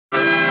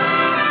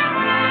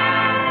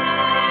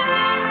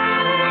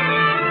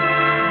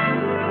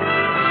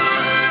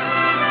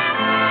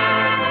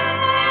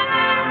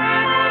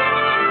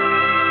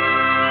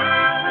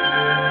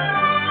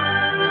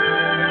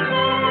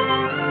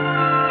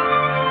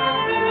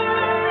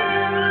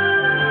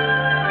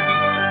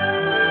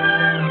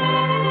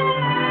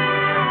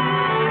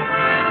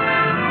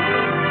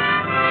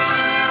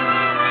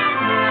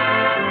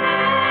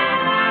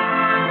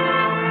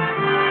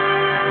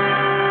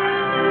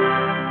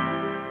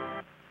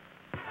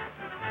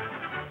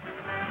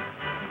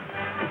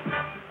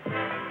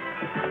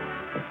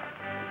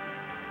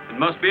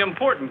must be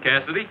important,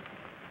 Cassidy.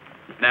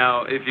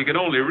 Now, if you could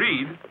only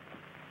read.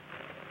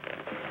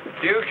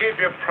 You keep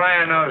your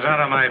prying nose out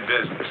of my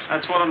business.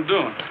 That's what I'm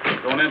doing.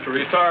 Going in to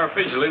retire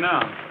officially now.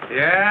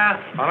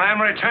 Yeah? Well,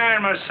 I'm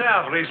retiring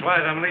myself.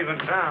 Leastwise, I'm leaving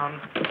town.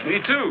 Me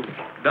too.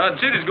 Dodge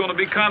City's going to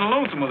be kind of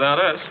lonesome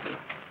without us.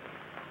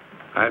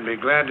 I'd be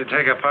glad to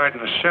take a part in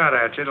a shot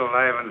at you to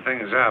liven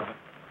things up.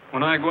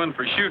 When I go in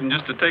for shooting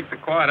just to take the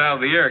quiet out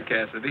of the air,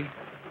 Cassidy,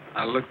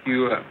 I'll look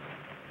you up.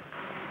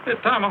 Hey,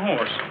 tie my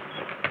horse.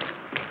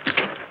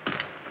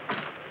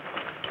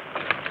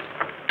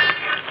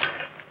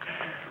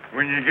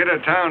 When you get a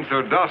town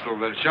so docile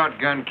that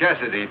Shotgun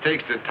Cassidy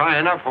takes to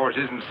tying up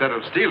horses instead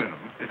of stealing them.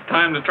 It's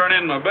time to turn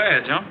in my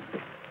badge, huh?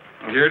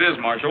 Well, here it is,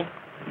 Marshal.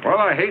 Well,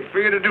 I hate for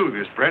you to do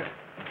this, Brett.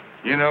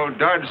 You know,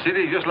 Dodge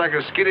City's just like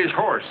a skittish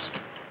horse.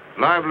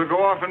 Liable to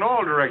go off in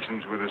all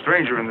directions with a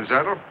stranger in the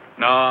saddle.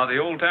 No, the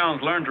old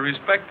towns learn to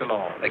respect the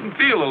law. They can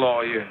feel the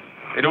law here.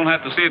 They don't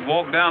have to see it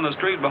walk down the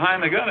street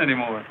behind the gun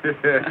anymore.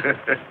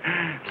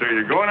 So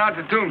you're going out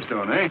to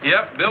Tombstone, eh?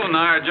 Yep, Bill and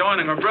I are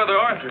joining our brother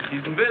Arthur.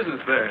 He's in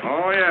business there.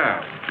 Oh,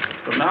 yeah.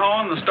 From now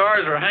on, the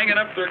stars are hanging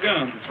up their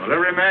guns. Well,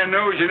 every man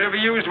knows you never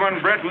used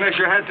one, Brett, unless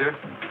you had to.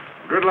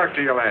 Good luck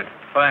to you, lad.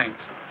 Thanks.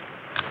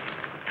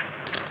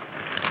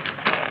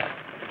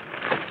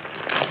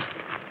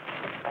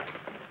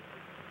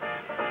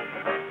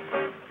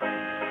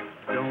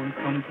 Don't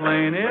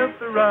complain if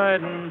the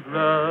riding's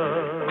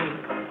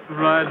rough,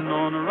 riding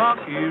on a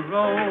rocky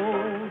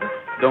road.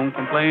 Don't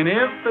complain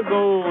if the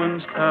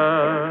going's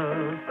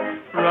tough,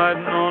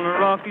 riding on a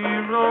rocky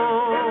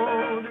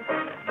road.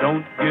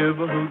 Don't give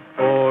a hoot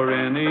for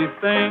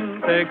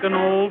anything. Take an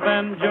old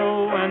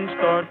banjo and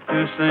start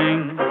to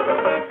sing.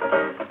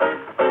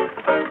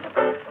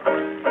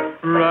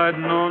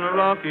 Riding on a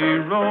rocky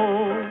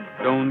road.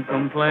 Don't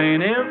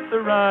complain if the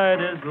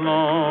ride is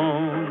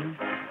long.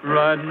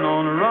 Riding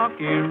on a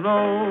rocky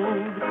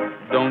road.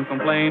 Don't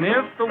complain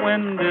if the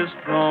wind is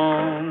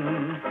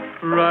strong.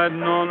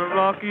 Riding on a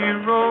rocky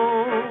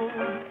road.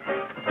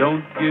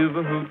 Don't give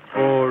a hoot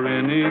for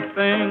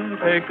anything.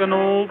 Take an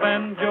old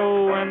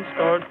banjo and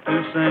start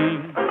to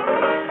sing.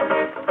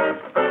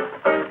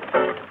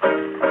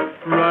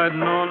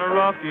 Riding on a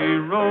rocky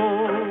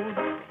road.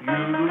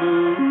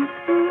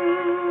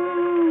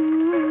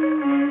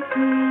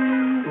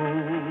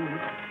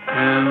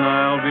 And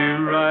I'll be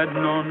riding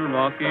on the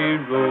rocky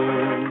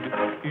road.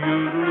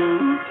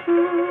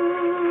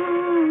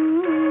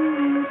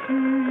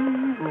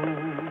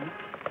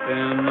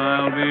 And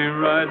I'll be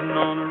riding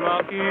on a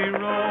rocky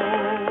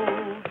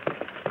road.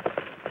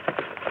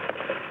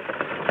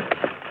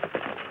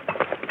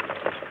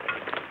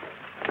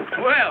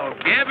 Well,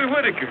 Gabby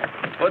Whitaker,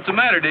 what's the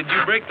matter? Did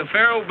you break the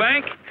Faro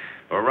Bank?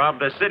 Or rob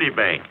the city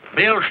bank?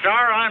 Bill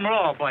Starr, I'm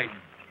law-abiding.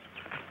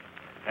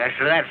 As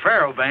to that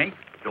Faro Bank,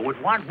 though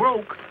it wasn't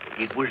broke,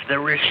 it was the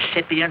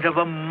recipient of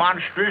a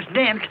monstrous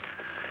dent.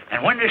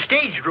 And when the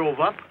stage drove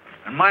up,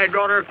 and my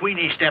daughter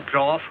Queenie steps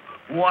off,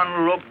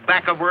 one look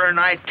back of her and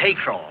I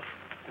takes off.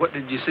 What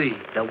did you see?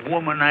 The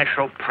woman I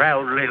so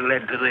proudly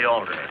led to the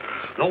altar.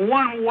 The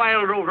one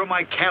wild over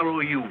my callow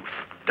youth,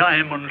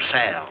 Diamond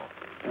Sal.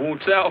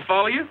 Won't Sal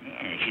follow you?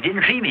 Yeah, she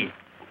didn't see me.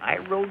 I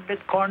rode the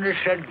corner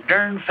so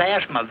darn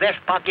fast my vest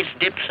pockets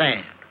dipped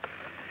sand.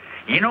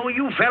 You know,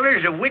 you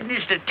fellers have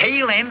witnessed the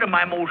tail end of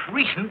my most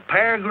recent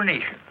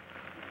peregrination,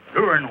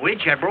 during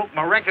which I broke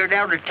my record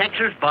out of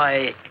Texas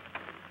by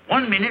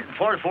 1 minute and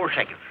 44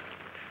 seconds.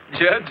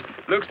 Judge,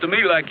 looks to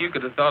me like you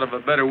could have thought of a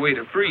better way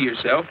to free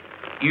yourself.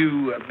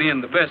 You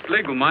being the best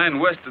legal mind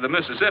west of the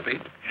Mississippi.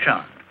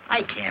 Son,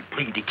 I can't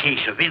plead the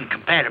case of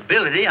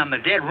incompatibility on the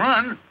dead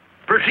run.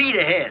 Proceed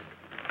ahead.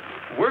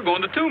 We're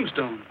going to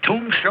Tombstone.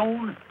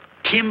 Tombstone,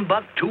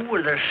 Timbuktu,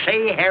 or the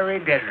Sahara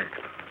Desert.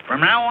 From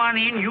now on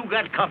in, you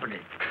got company.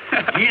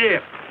 Get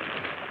up.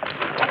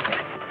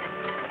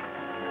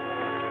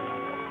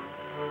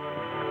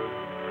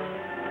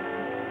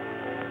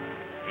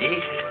 Ace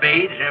of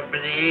spades up to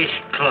the ace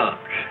of clubs.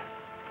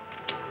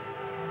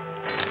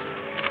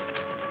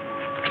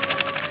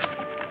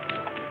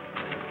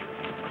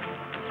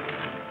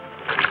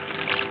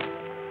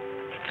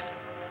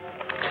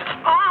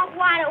 Oh,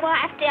 why do I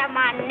have to have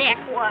my neck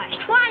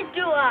washed? Why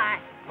do I?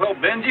 Well,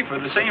 Benji, for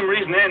the same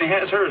reason Annie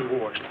has hers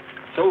washed.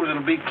 So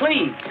it'll be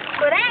clean.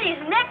 But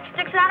Annie's neck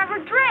sticks out of her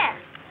dress.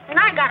 And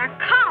I got a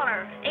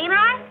collar, ain't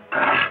I?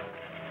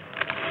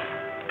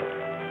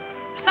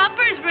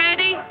 Supper's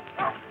ready.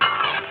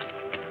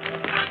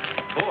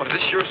 Boy,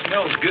 this sure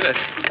smells good.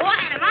 Boy,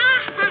 am I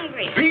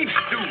hungry. Beef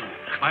stew,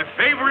 my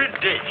favorite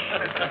dish.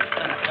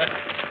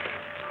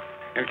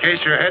 In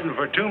case you're heading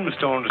for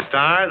Tombstone,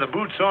 Star, the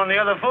boot's on the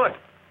other foot.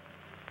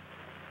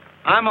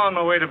 I'm on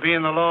my way to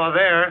being the law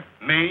there,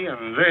 me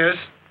and this.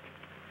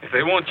 If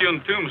they want you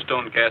in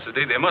Tombstone,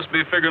 Cassidy, they must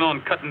be figuring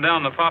on cutting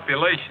down the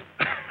population.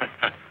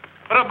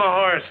 Put up my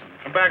horse.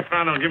 Come back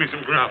round and give me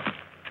some grub.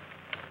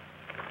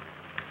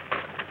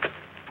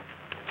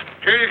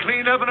 Sure you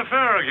cleaned up in a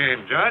faro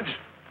game, Judge.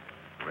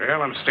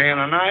 Well, I'm staying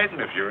the night,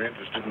 and if you're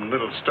interested in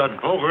little stud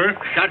poker...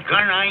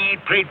 Shotgun, I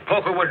ain't played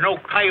poker with no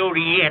coyote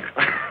yet.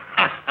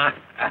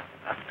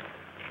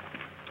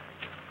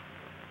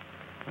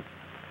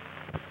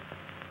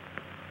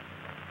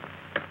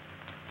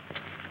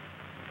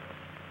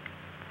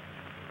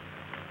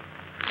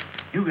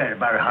 You got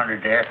about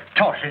 100 there.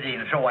 Toss it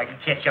in so I can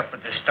catch up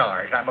with the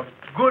stars. I'm a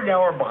good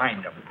hour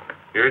behind them.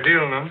 Your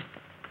deal, no?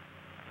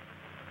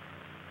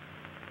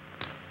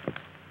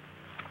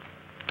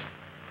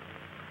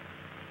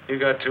 You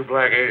got 2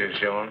 black 8s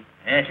showing.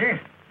 Yes, sir.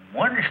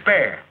 1 to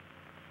spare.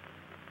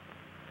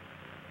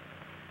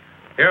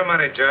 Your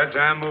money, Judge.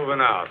 I'm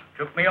moving out.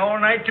 Took me all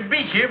night to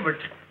beat you, but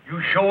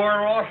you show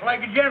her off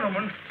like a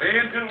gentleman. See you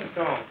in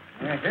Tombstone.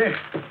 Yes, sir.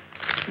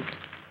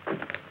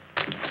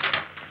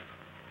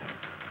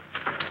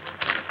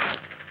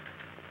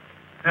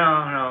 No.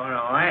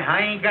 I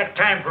ain't got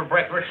time for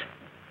breakfast.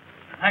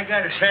 I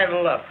gotta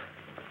saddle up.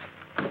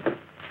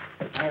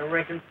 I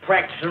reckon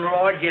practicing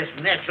law just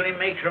naturally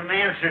makes a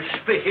man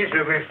suspicious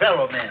of his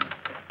fellow men.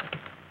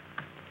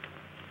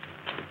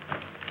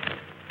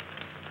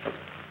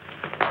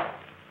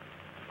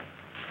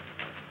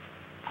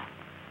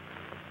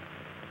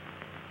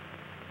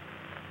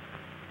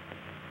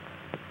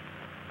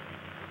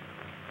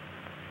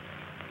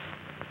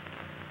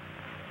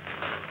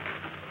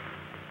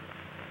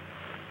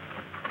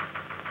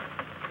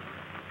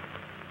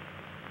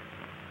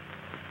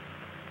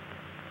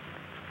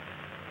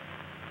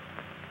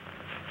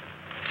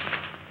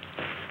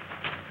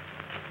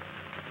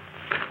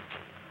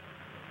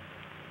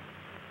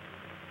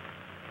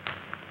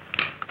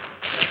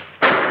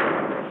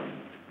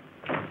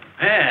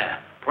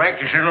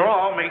 Practicing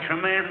law makes a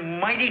man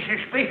mighty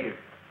suspicious.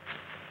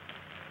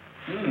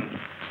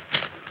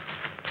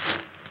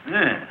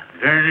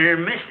 Darn near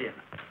missed him.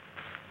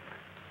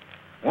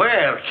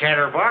 Well,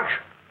 Chatterbox,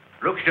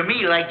 looks to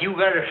me like you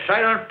got a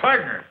silent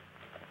partner.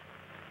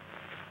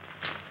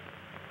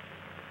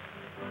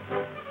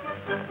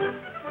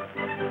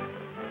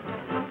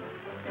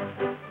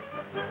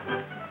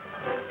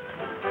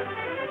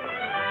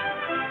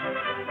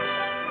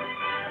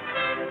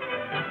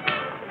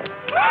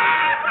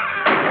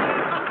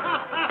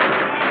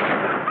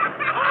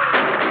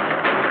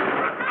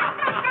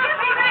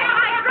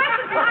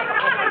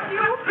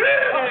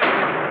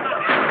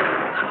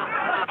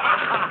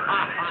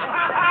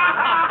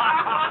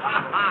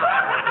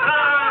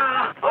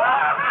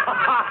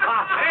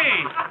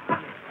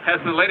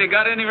 Hasn't the lady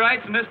got any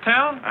rights in this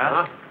town?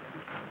 Huh?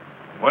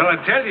 Well, I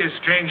tell you,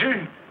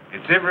 stranger,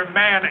 it's every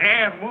man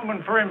and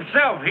woman for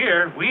himself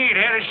here. We ain't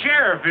had a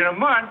sheriff in a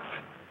month.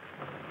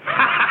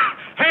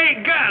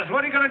 Hey, Gus,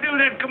 what are you going to do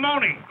with that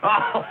kimono?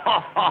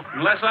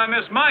 Unless I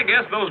miss my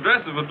guess, those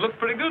dresses would look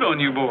pretty good on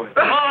you boys.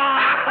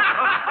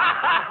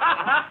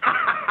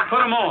 Put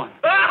them on.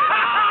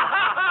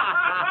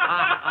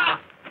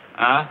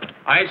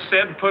 I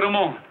said put them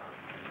on.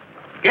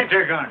 Get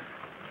their gun.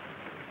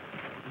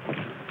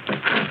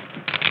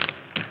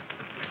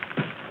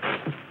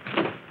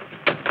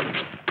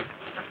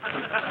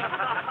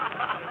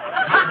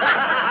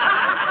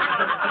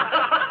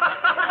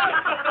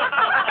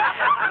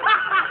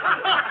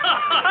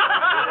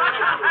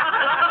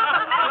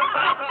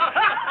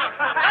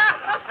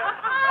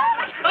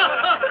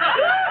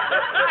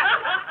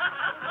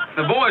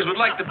 The boys would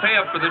like to pay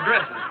up for the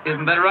dresses.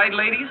 Isn't that right,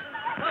 ladies?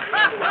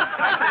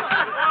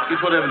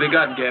 Get whatever they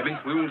got, Gabby.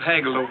 We won't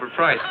haggle over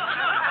price.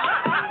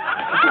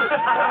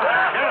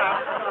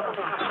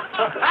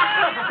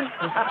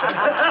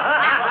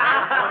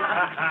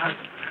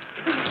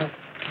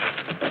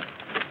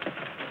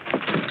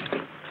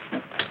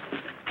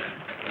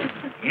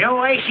 You know,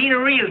 I seen a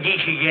real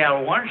geisha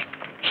gal once.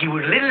 She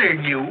was littler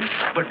than you,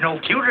 but no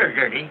cuter,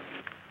 Gertie.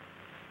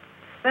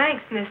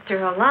 Thanks,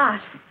 mister, a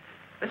lot.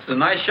 This is a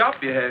nice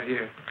shop you have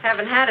here.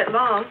 Haven't had it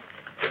long.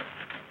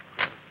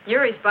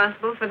 You're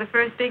responsible for the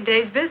first big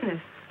day's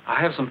business.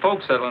 I have some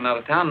folks settling out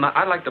of town, and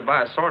I'd like to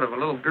buy a sort of a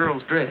little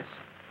girl's dress.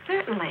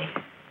 Certainly.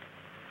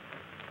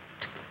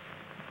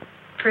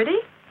 Pretty?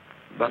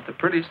 About the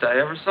prettiest I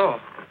ever saw.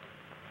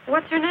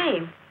 What's her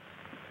name?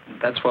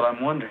 That's what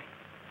I'm wondering.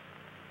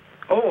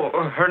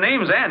 Oh, her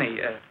name's Annie.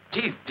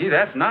 Gee,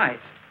 that's nice.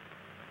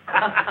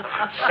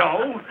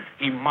 So,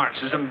 he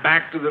marches them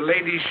back to the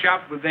ladies'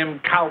 shop with them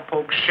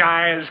cowpokes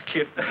shy as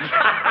kittens.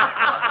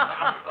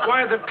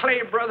 Why, the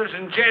Clay brothers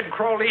and Jed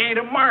Crawley ain't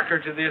a marker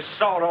to this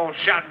sawed-off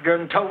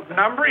shotgun toting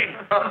numbery.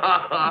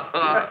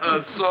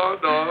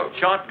 Sawed-off.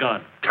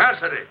 Shotgun.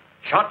 Cassidy.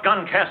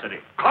 Shotgun Cassidy.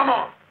 Come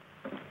on.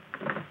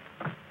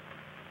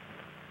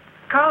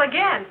 Call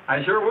again.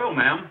 I sure will,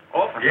 ma'am.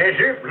 Often. Yes,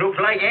 sir. Looks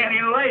like Annie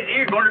and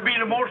Liza are going to be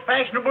the most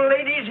fashionable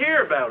ladies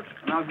hereabouts.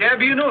 Now,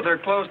 Gabby, you know their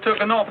clothes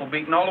took an awful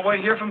beating all the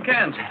way here from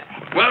Kansas.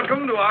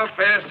 Welcome to our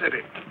fair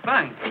city.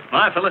 Thanks.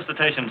 My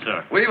felicitations,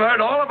 sir. We've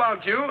heard all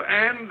about you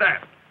and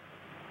that.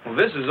 Well,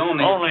 this is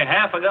only... Only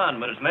half a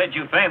gun, but it's made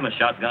you famous,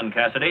 Shotgun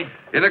Cassidy.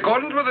 In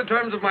accordance with the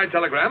terms of my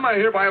telegram, I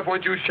hereby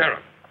appoint you sheriff.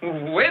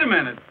 Wait a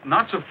minute.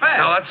 Not so fast.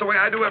 Now, that's the way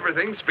I do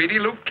everything. Speedy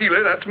Luke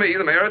Keeler, that's me,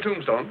 the mayor of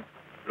Tombstone.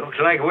 Looks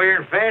like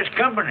we're in fast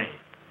company.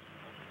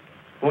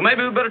 Well,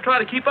 maybe we better try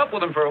to keep up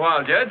with him for a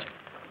while, Judge.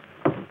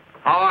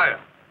 How are you?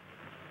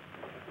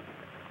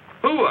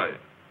 Who are you?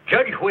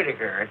 Judge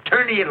Whitaker,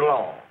 attorney at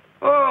law.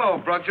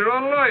 Oh, brought your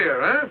own lawyer,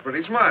 huh?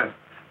 Pretty smart.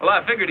 Well,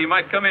 I figured he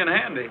might come in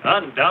handy.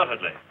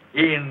 Undoubtedly.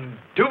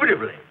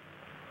 Indubitably.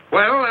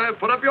 Well,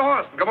 put up your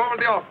horse and come over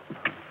to the office.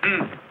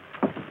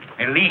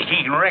 At least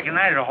he can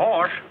recognize a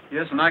horse.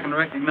 Yes, and I can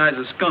recognize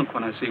a skunk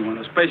when I see one,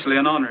 especially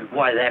an ornery one.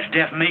 Why, that's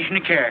defamation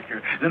of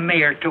character. The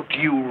mayor took to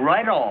you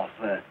right off,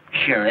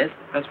 Sheriff.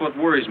 That's what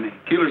worries me.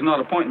 Keeler's not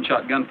appointing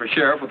Shotgun for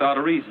sheriff without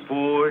a reason.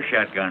 Poor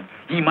Shotgun.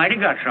 He might have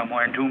got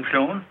somewhere in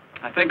Tombstone.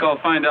 I think I'll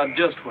find out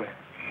just where.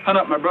 Hunt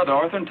up my brother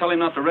Arthur and tell him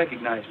not to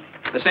recognize me.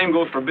 The same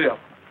goes for Bill.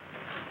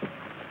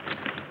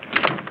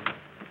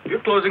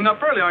 You're closing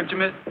up early, aren't you,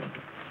 miss?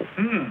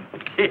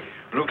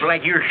 Looks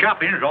like your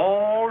shopping's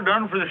all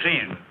done for the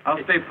season.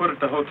 I'll stay put at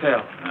the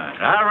hotel.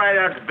 I'll write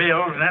out the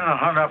bills, and then I'll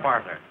hunt up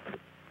Arthur.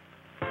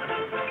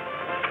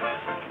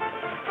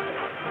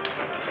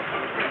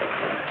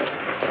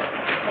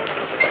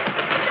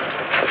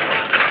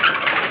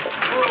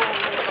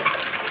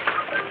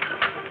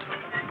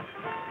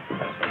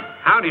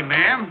 Howdy,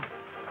 ma'am.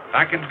 If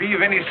I can be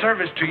of any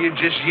service to you,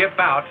 just yip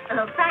out.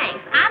 Oh, thanks.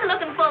 I'm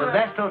looking for The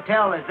best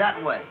hotel is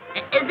that way.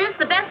 Is this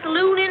the best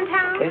saloon in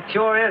town? It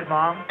sure is,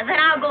 Mom. Then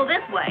I'll go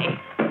this way.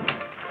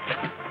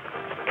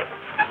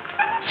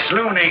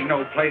 Saloon ain't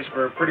no place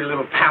for a pretty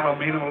little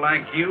palomino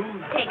like you.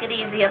 Take it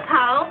easy,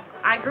 Apollo.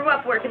 I grew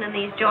up working in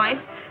these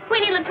joints.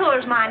 Queenie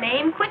Latour's my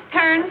name. Quick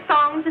turns,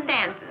 songs, and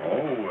dances.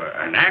 Oh,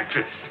 an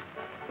actress.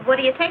 What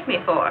do you take me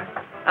for?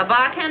 A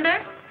bartender?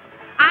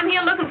 I'm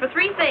here looking for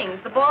three things: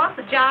 the boss,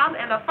 a job,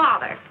 and a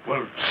father.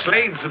 Well,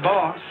 Slade's the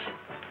boss.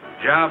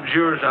 Job's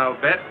yours, I'll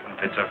bet.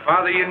 If it's a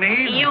father you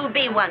need... You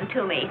be one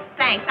to me.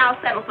 Thanks. I'll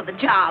settle for the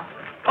job.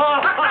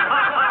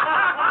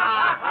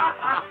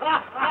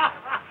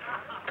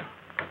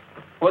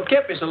 What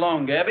kept you so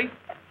long, Gabby?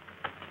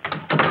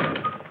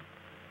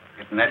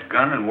 Getting that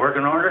gun in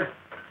working order?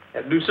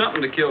 Had to do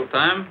something to kill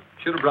time.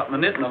 Should have brought my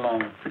knitting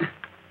along.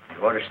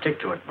 You ought to stick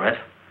to it, Brett.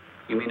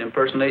 You mean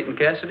impersonating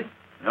Cassidy?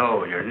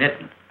 No, you're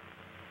knitting.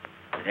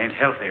 It ain't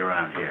healthy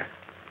around here.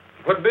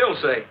 What'd Bill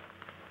say?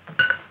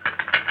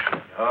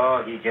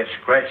 Oh, he just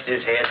scratched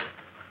his head,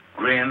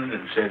 grinned,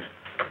 and said,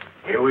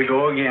 "Here we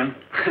go again."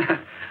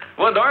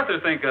 What'd Arthur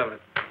think of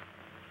it?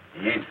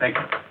 He ain't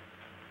thinking.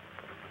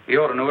 He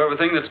ought to know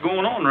everything that's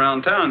going on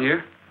around town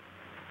here.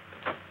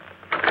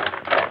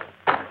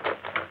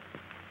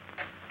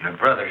 Your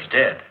brother's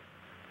dead.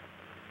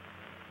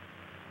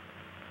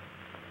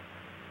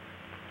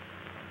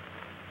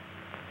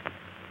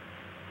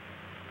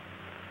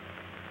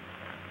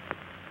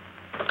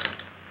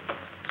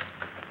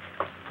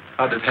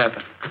 How'd it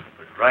happen?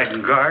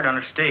 Riding guard on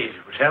a stage.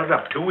 It was held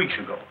up 2 weeks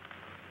ago.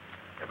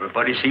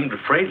 Everybody seemed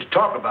afraid to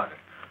talk about it.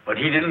 But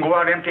he didn't go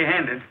out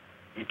empty-handed.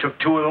 He took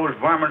 2 of those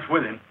varmints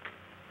with him.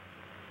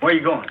 Where are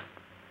you going?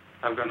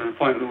 I've got an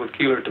appointment with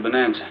Keeler at the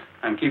Bonanza.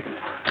 I'm keeping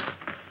it.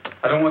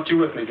 I don't want you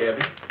with me,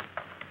 Gabby.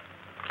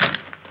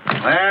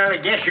 Well, I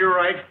guess you're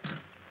right.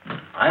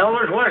 I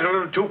always was a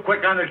little too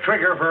quick on the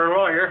trigger for a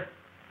lawyer.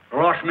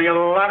 Lost me a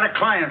lot of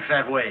clients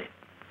that way.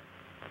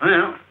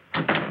 Well,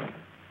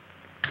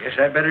 guess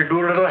I better do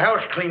a little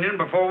house cleaning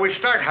before we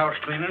start house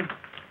cleaning.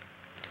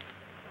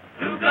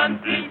 Two-gun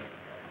Pete,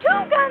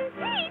 Two-gun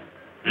Pete.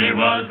 he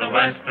was a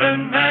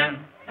Western man.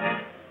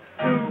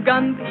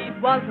 Two-gun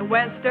Pete was a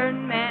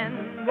Western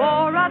man,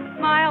 wore a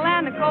smile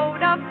and a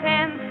coat of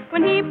tan.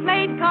 When he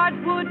played cards,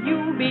 would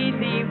you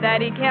believe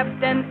that he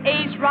kept an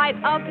ace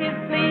right up his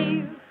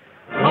sleeve?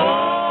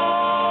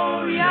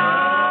 Oh,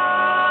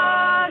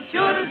 yeah,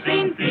 should have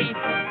seen Pete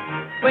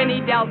when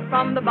he dealt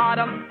from the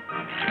bottom.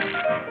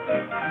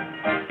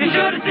 You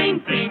should have seen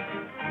Pete.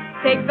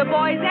 Take the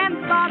boys and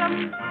spot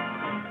 'em.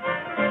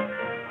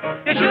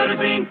 You should have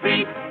seen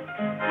Pete.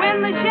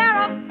 When the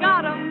sheriff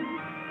got 'em.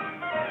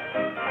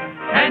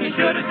 And you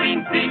should have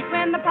seen Pete.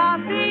 When the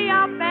posse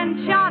up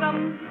and shot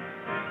 'em.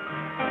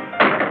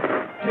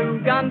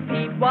 Two-gun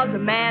Pete was a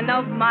man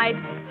of might.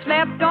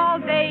 Slept all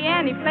day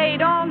and he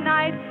played all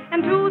night.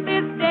 And to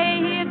this day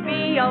he'd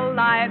be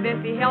alive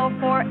if he held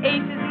 4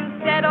 aces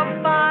instead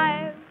of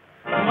 5.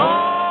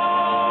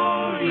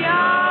 Oh,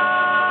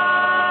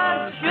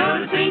 yeah,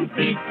 Should have seen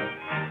Pete.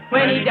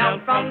 when he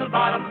dealt from the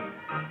bottom.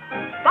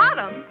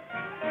 Bottom?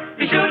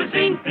 You should have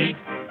seen Pete.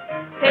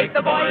 Take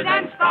the boys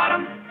and spot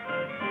 'em.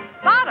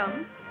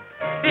 Bottom?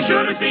 You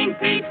should have seen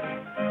Pete.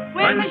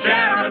 When the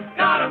sheriff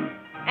got 'em.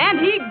 And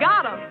he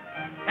got 'em.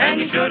 And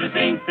you should have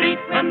seen Pete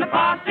when the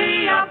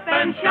posse up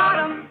and shot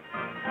him.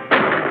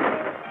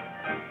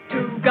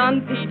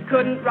 Two-gun Pete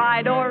couldn't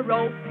ride or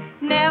rope.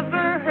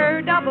 Never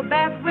heard of a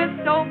bath with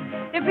soap.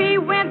 If he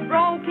went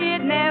broke,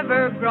 he'd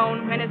never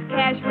groan. When his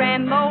cash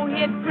ran low,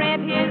 he'd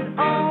print his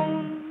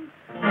own.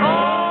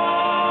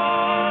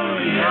 Oh,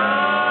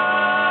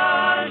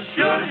 yeah,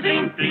 should have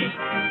seen Pete.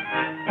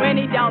 When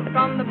he dealt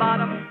from the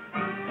bottom.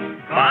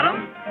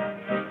 Bottom?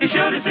 You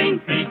should have seen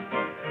Pete.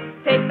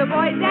 Take the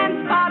boys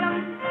and spot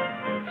 'em.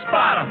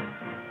 Spot him.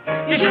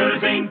 You should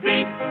have seen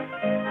Pete.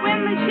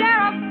 When the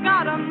sheriff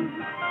got 'em.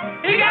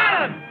 He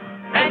got him.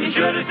 And you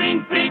should have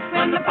seen Pete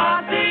when the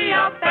posse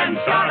up and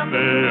shot him.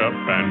 They up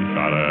and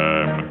shot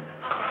him.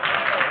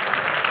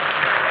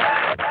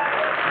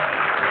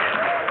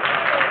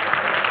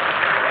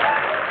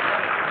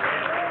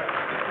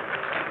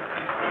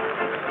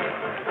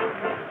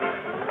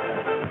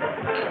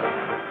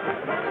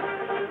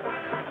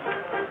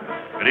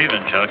 Good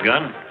evening,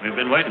 Shotgun. We've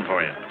been waiting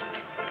for you.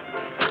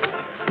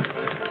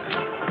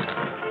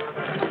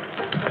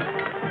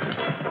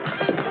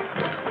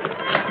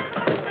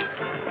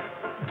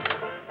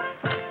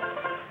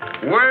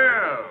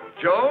 Well,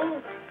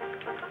 Joe,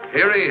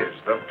 here he is,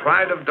 the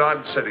pride of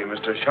Dodge City,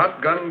 Mr.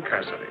 Shotgun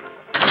Cassidy.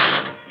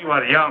 You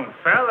are a young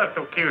fella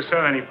to kill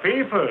so many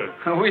people.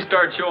 We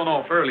start showing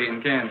off early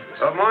in Kansas.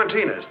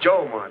 Martinez,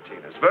 Joe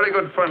Martinez. Very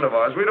good friend of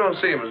ours. We don't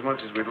see him as much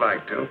as we'd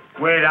like to.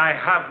 Well, I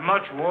have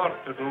much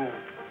work to do.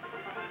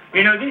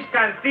 You know, this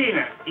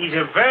cantina is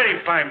a very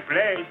fine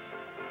place.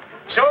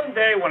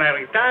 Someday, when I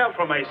retire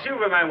from my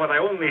silver mine, what I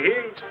only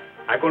hear,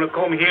 I'm going to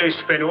come here and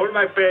spend all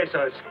my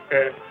pesos.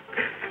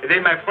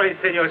 Then my friend,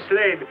 Senor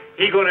Slade,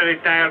 he going to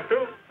retire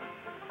too.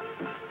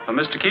 Well,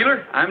 Mr.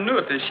 Keeler, I'm new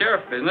at this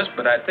sheriff business,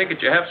 but I take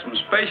it you have some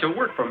special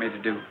work for me to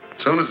do.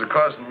 As soon as the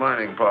Carson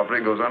mining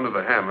property goes under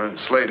the hammer and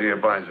Slade here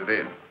buys it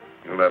in,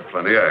 you'll have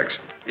plenty of action.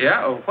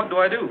 Yeah? Oh, what do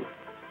I do?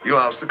 You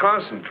oust the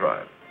Carson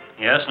tribe.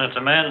 Yes, and it's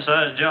a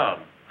man-sized job.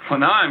 Well,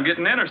 now I'm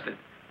getting interested.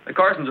 The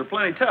Carsons are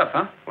plenty tough,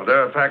 huh? Well,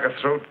 they're a pack of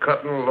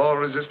throat-cutting,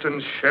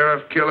 law-resistant,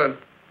 sheriff-killing.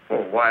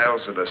 Well, why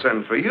else would I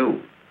send for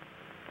you?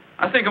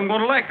 I think I'm going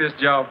to like this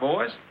job,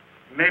 boys.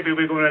 Maybe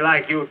we're going to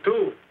like you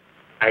too,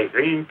 I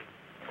think.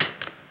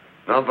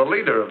 Now, the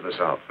leader of this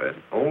outfit,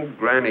 old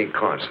Granny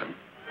Carson.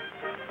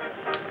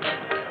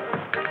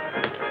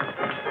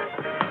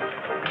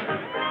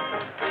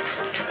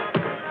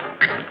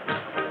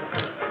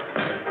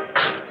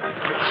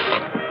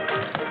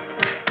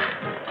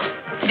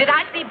 Did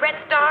I see Brett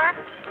Starr?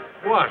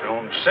 What,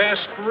 on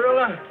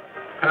sarsaparilla?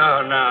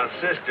 Oh, now,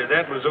 sister,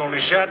 that was only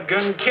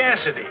Shotgun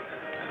Cassidy.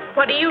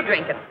 What are you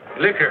drinking?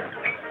 Liquor.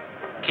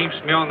 Keeps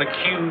me on the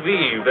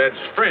QV.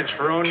 That's French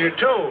for on your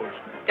toes.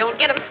 Don't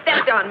get 'em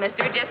stepped on,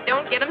 mister. Just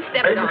don't get 'em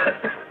stepped on.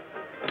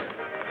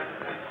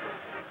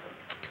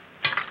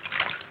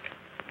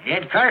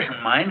 Ed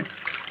Carson, mind.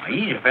 Well,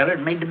 he's a fella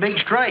that made the big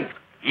strike.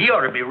 He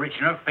ought to be rich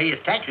enough to pay his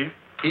taxes.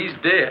 He's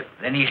dead.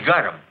 Then he's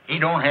got 'em. He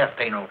don't have to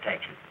pay no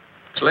taxes.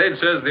 Slade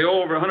says they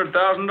owe over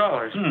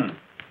 $100,000.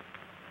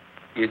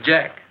 You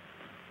jack.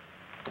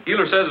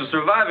 Keeler says the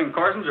surviving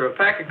Carsons are a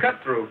pack of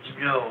cutthroats.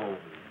 No.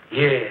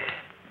 Yeah.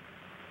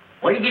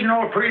 What are you getting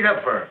all prettied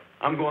up for?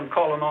 I'm going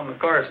calling on the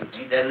Carsons.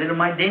 Ain't that little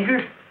mite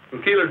dangerous?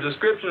 From Keeler's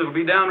description, it'll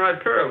be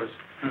downright perilous.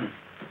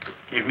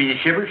 Give me the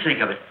shivers, think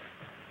of it.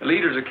 The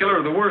leader's a killer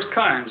of the worst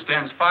kind.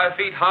 Stands 5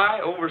 feet high,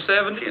 over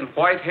 70, and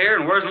white hair,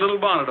 and wears a little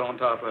bonnet on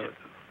top of it.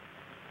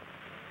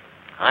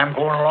 I'm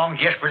going along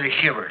just for the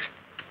shivers.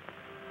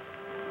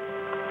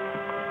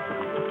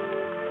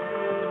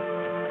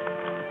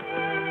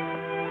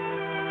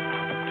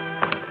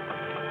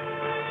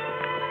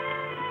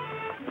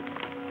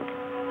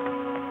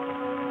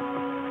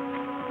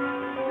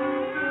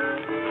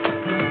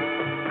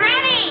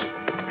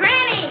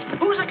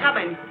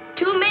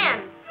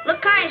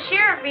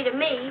 To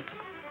me.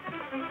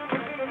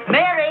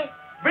 Mary,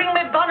 bring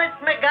me bonnet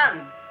and a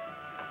gun.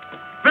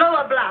 Blow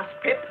a blast,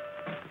 Pip.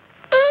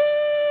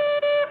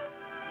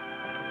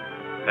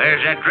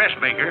 There's that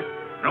dressmaker.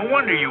 No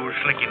wonder you were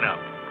slicking up.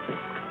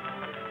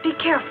 Be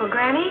careful,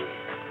 Granny.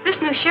 This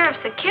new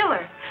sheriff's a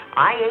killer.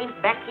 I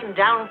ain't backing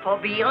down for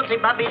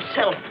Beelzebub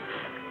himself.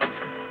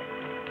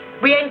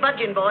 We ain't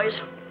budging, boys.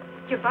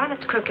 Your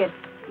bonnet's crooked.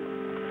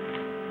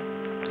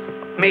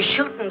 Me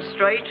shooting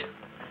straight.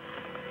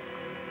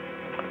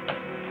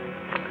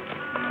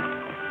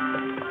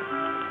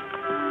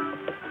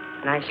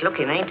 Nice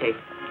looking, ain't he?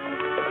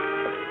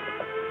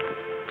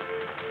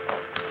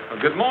 Well,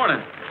 good morning.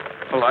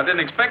 Well, I didn't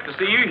expect to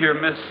see you here,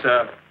 Miss,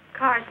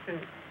 Carson,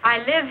 I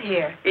live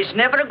here. It's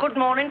never a good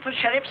morning for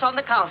sheriffs on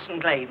the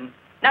Carson claim.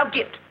 Now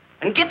get,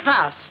 and get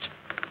fast.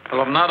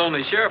 Well, I'm not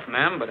only sheriff,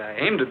 ma'am, but I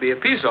aim to be a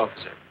peace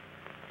officer.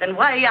 Then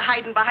why are you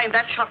hiding behind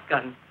that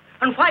shotgun?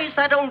 And why is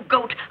that old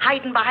goat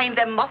hiding behind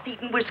them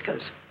moth-eaten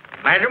whiskers?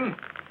 Madam,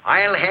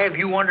 I'll have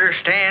you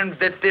understand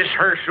that this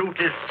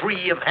hirsute is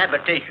free of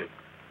habitation.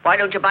 Why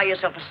don't you buy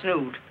yourself a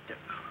snood? This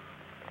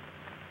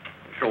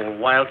old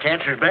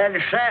wildcat's as bad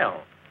as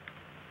Sal.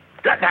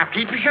 Now,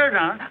 keep your shirt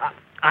on.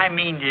 I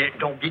mean,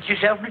 don't get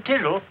yourself in a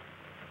tizzle.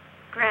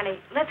 Granny,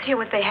 let's hear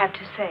what they have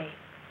to say.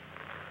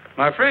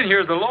 My friend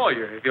here's the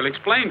lawyer. If you'll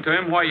explain to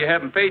him why you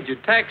haven't paid your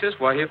taxes,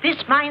 why he...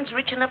 This mine's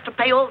rich enough to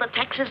pay all the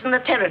taxes in the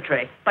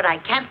territory, but I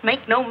can't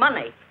make no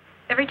money.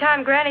 Every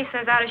time Granny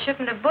sends out a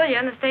shipment of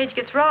bullion, the stage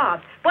gets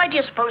robbed. Why do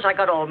you suppose I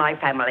got all my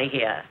family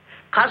here?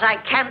 'Cause I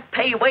can't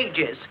pay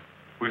wages.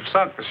 We've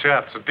sunk the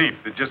shafts so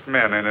deep that just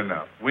men ain't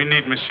enough. We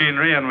need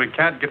machinery, and we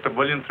can't get the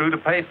bullion through to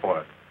pay for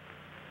it.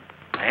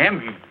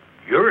 Ma'am,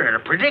 you're in a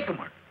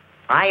predicament.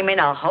 I'm in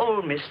a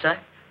hole, mister,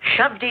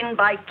 shoved in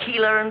by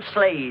Keeler and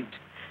Slade.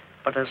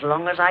 But as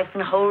long as I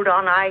can hold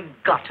on, I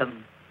got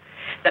 'em.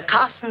 The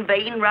Carson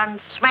vein runs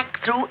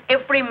smack through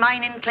every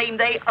mining claim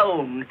they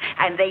own,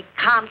 and they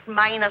can't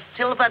mine a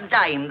silver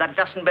dime that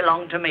doesn't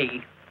belong to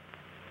me.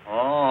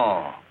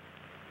 Oh,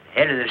 the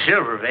head of the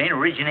silver vein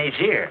originates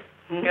here.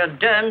 You're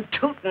darn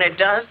tootin' it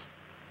does.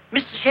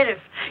 Mr. Sheriff,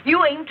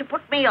 you aim to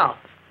put me off.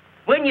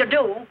 When you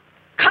do,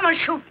 come a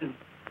shootin'.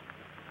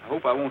 I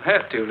hope I won't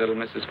have to, little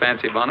Mrs.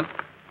 Fancy Bonnet.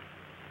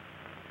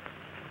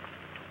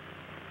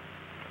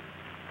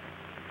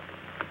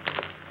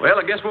 Well,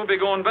 I guess we'll be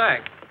going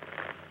back.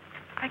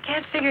 I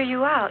can't figure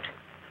you out.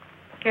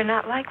 You're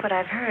not like what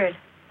I've heard.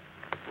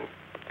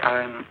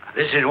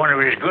 This is one of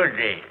his good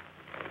days.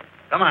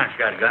 Come on,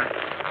 Shotgun.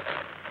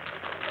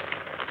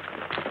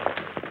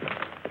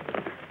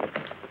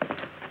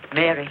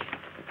 Mary,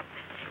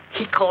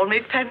 he called me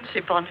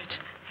fancy bonnet.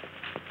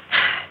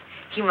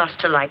 He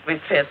must have liked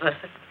me feather.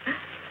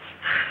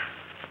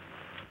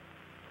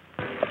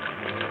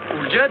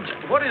 Well, Judge,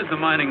 what is the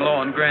mining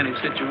law in Granny's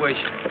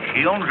situation?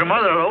 She owns a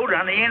mother lode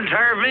on the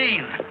entire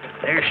vein.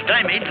 They're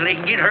stymied till they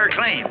can get her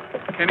claim.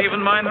 Can't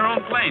even mine their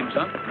own claims,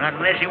 huh? Not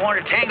unless you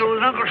want to tangle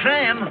with Uncle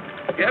Sam.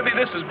 Gabby,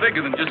 this is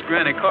bigger than just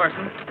Granny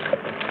Carson.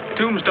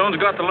 Tombstone's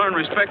got to learn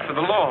respect for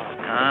the law.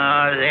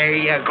 Ah, there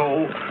you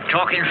go.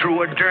 Talking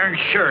through a darn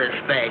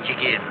sheriff's badge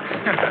again.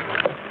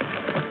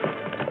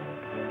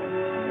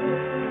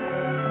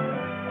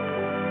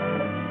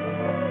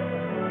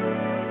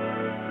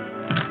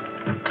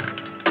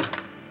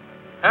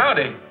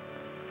 Howdy.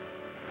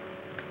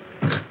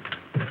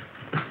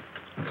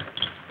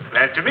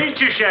 Glad to meet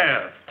you,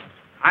 Sheriff.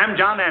 I'm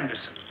John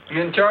Anderson.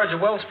 You in charge of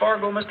Wells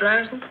Fargo, Mr.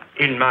 Anderson?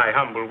 In my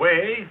humble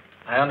way.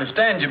 I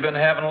understand you've been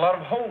having a lot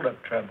of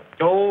hold-up trouble.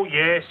 Oh,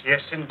 yes,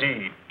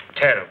 indeed.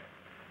 Terrible.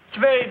 It's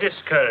very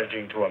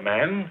discouraging to a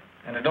man.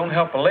 And it don't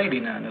help a lady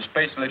none,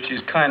 especially if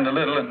she's kind of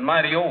little and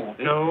mighty old.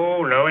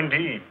 No,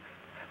 indeed.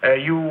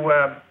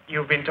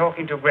 You've been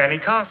talking to Granny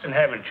Carson,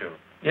 haven't you?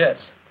 Yes.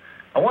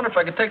 I wonder if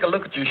I could take a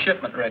look at your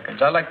shipment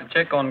records. I'd like to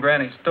check on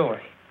Granny's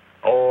story.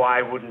 Oh,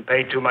 I wouldn't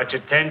pay too much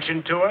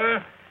attention to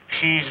her.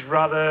 She's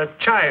rather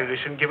childish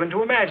and given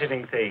to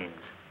imagining things.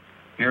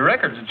 Your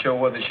records would show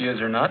whether she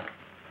is or not.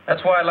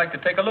 That's why I'd like to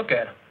take a look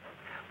at them.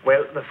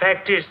 Well, the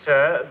fact is,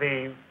 sir,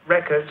 the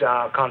records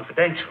are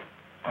confidential.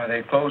 Are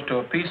they closed to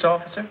a peace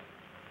officer?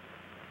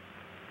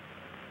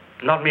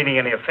 Not meaning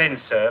any offense,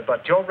 sir,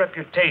 but your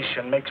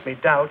reputation makes me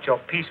doubt your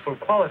peaceful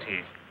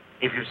qualities,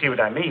 if you see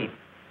what I mean.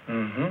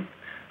 Mm-hmm.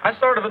 I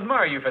sort of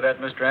admire you for that,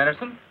 Mr.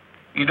 Anderson.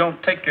 You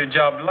don't take your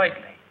job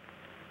lightly.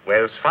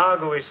 Wells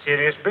Fargo is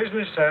serious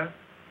business, sir.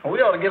 We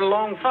ought to get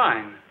along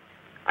fine.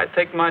 I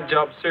take my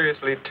job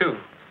seriously, too.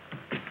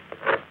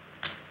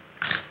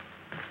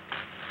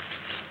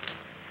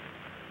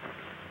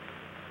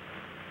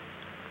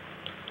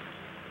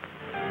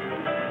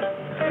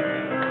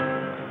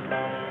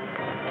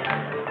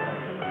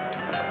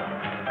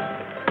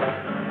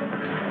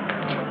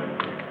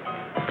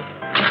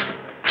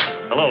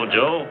 Hello,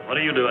 Joe. What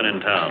are you doing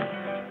in town?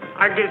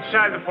 I get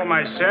excited for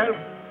myself,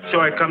 so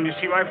I come to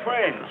see my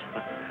friends.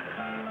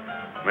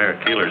 Mayor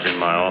Keeler's in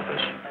my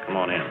office. Come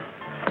on in.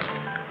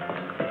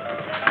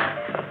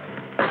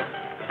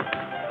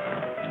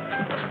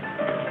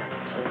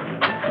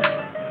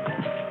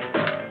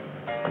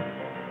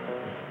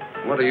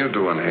 What are you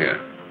doing here?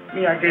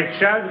 Me, I get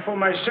excited for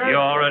myself. You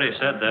already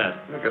said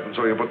that. Look at them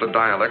so you put the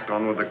dialect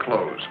on with the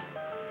clothes.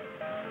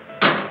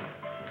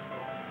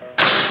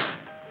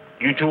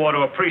 You two ought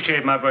to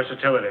appreciate my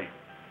versatility.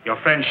 Your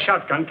friend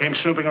Shotgun came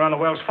snooping around the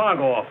Wells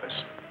Fargo office.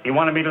 He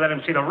wanted me to let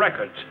him see the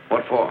records.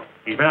 What for?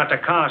 He's been out to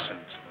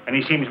Carson's, and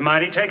he seems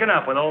mighty taken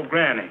up with old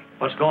Granny.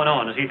 What's going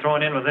on? Is he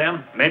throwing in with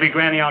them? Maybe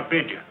Granny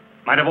outbid you.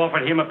 Might have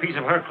offered him a piece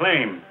of her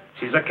claim.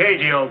 She's a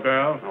cagey old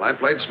girl. Well, I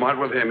played smart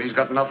with him. He's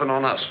got nothing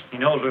on us. He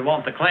knows we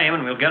want the claim,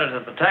 and we'll get it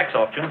at the tax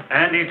auction.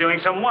 And he's doing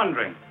some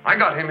wondering. I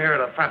got him here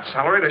at a fat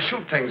salary to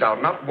shoot things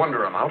out, not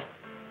wonder him out.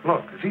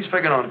 Look, if he's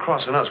figuring on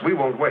crossing us, we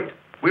won't wait.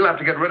 We'll have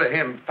to get rid of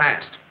him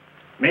fast.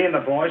 Me and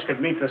the boys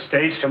could meet the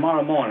stage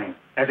tomorrow morning,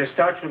 as it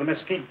starts with the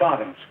mesquite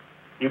bottoms.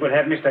 You could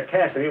have Mr.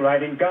 Cassidy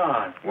riding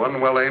guard.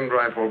 One well-aimed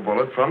rifle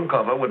bullet from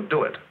cover would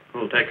do it.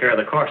 Who'll take care of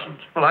the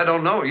Carsons? Well, I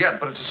don't know yet,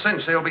 but it's a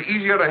cinch they'll be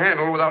easier to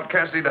handle without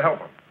Cassidy to help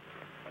them.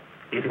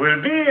 It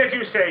will be as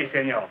you say,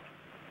 senor.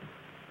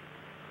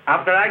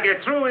 After I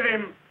get through with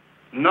him,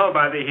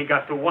 nobody he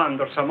got to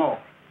wonder some more.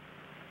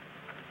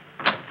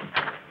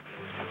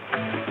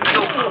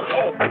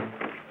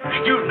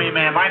 Excuse me,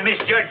 ma'am. I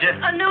misjudged it.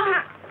 No,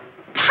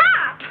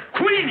 Pop!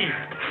 Queenie!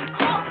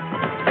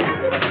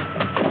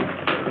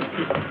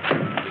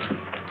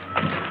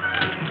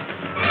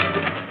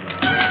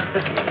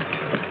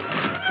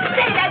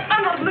 Say, that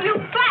bundle of new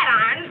flat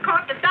irons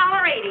cost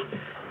 $1.80.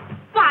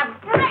 Why,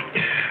 Brett!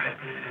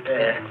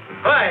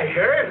 Hi,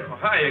 Sheriff. Oh,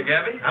 hiya,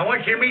 Gabby. I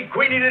want you to meet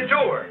Queenie the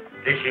door.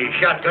 This is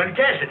Shotgun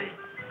Cassidy.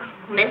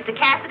 Mr.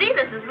 Cassidy,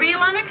 this is real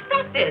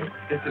unexpected.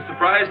 It's a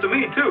surprise to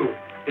me, too.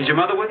 Is your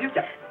mother with you?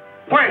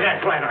 Where's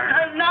that flat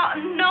iron?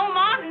 No,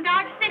 Ma's in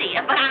Dodge City,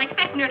 but I'm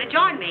expecting her to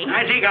join me.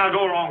 I think I'll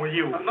go along with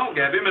you. No,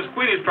 Gabby. Miss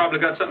Queenie's probably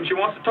got something she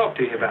wants to talk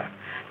to you about.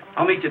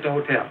 I'll meet you at the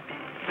hotel.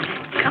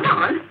 Come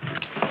on.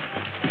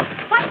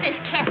 What's this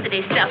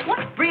Cassidy stuff?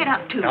 What's Brett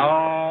up to?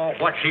 Oh,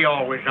 what's he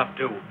always up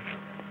to?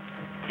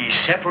 He's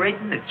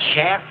separating the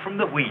chaff from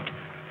the wheat.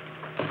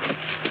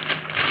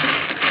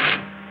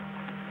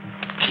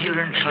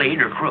 Keeler and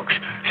Slade are crooks,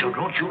 so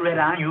don't you let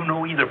on you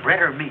know either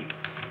Brett or me.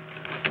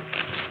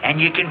 And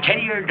you can tell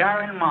your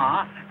darling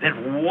ma that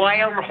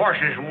wild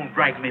horses won't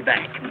drag me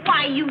back.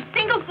 Why, you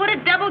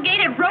single-footed,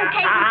 double-gated,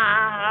 rotating...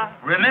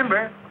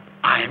 Remember,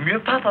 I'm your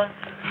papa.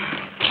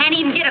 Can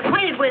can't even get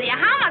acquainted with you.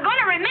 How am I going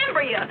to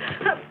remember you?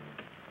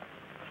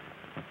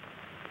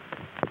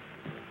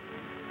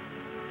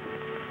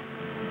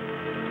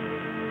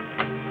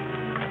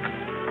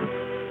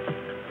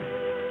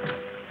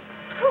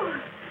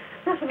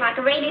 Nothing like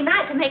a rainy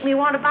night to make me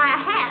want to buy a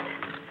hat.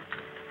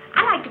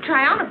 I like to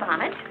try on a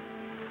bonnet.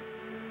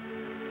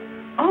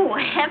 Oh,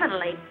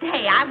 heavenly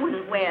day, I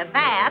wouldn't wear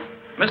that.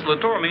 Miss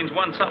Latour means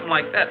one something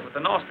like that with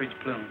an ostrich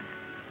plume.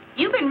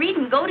 You've been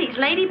reading Godey's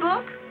lady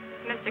book?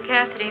 Mr.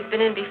 Cassidy's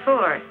been in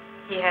before.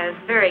 He has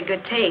very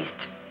good taste.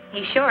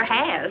 He sure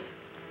has.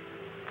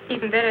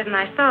 Even better than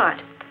I thought.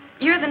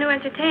 You're the new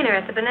entertainer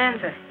at the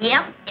Bonanza.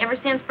 Yep. Ever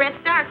since Brett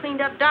Starr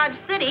cleaned up Dodge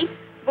City,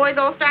 boys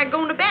all started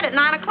going to bed at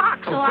 9 o'clock.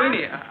 So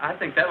Queenie, I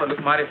think that would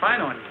look mighty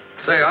fine on you.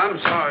 Say, I'm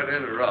sorry to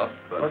interrupt,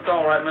 but... What's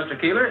all right, Mr.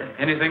 Keeler?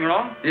 Anything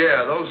wrong?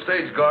 Yeah, those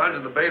stage guards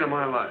are the bane of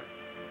my life.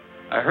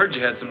 I heard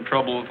you had some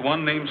trouble with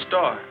one named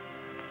Starr.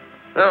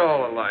 They're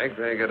all alike.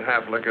 They get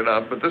half liquored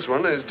up, but this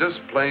one is just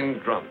plain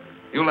drunk.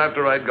 You'll have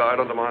to ride guard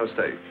on tomorrow's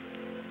stage.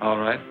 All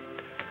right.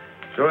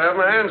 Sure have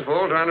my hands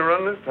full trying to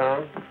run this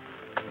town.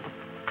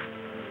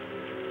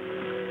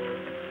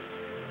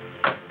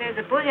 There's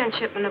a bullion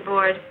shipment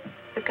aboard.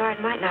 The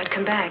guard might not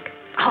come back.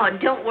 Oh,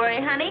 don't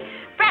worry, honey.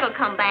 Fred'll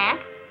come back.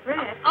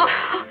 Fred?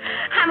 Oh,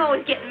 I'm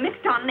always getting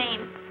mixed on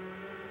names.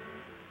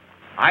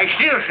 I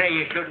still say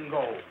you shouldn't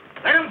go.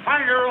 Let them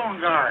find their own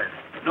guard.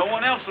 No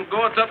one else will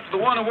go. It's up to the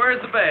one who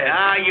wears the badge.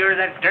 Ah, you're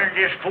that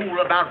darndest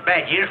fool about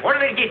badges. What do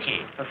they get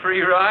you? A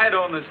free ride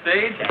on the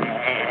stage?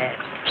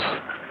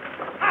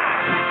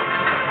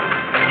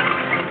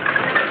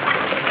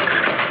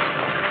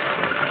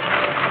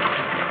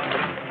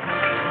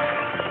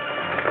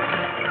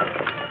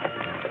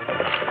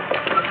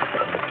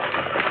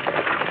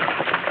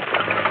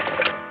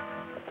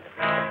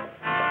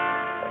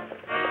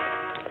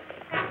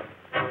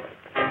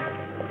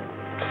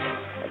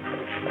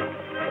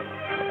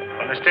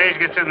 When the stage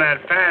gets in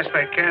that fast,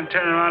 they can't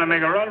turn around and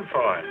make a run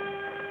for it.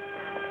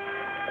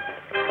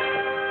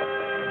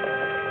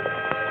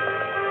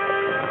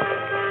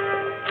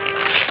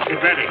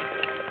 Get ready.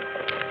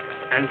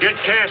 And get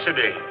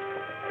Cassidy.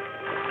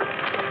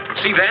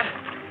 See that?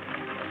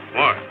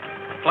 What?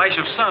 Flash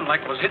of sun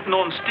like it was hitting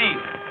on steam.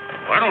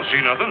 I don't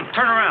see nothing.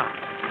 Turn around.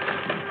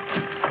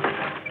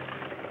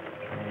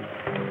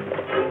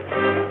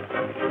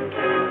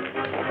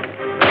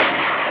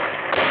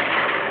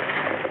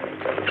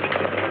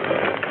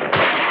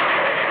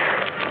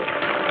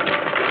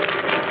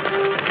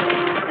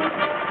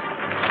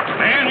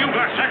 Man, you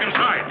got second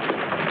sight.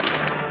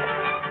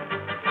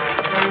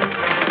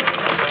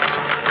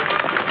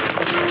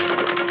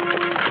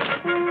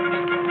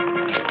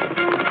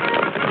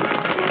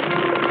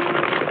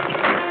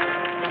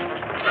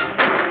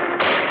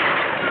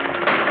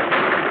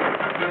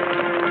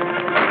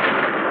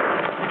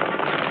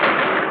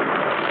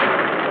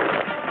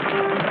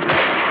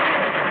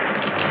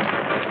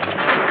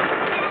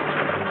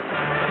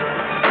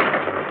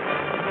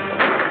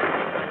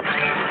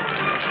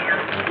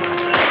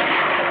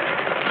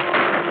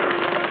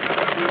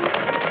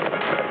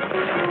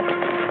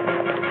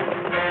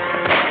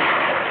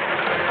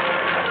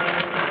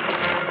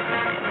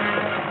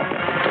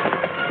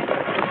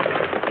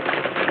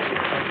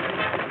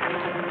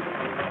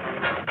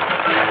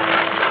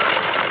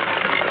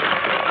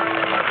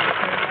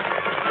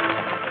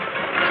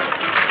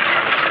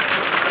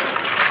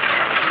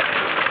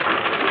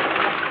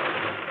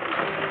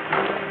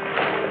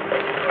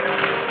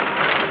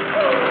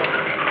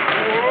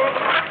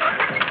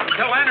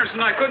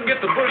 I couldn't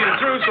get the bullion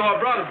through, so I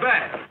brought it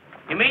back.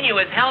 You mean you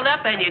was held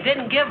up and you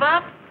didn't give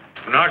up?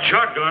 Not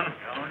shotgun.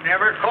 Don't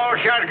never call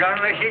shotgun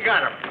unless you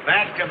got 'em.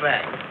 Back to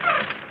back.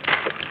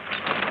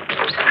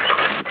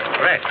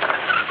 Brett,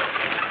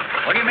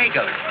 what do you make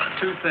of it?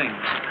 Two things.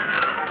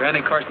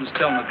 Granny Carson's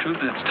telling the truth,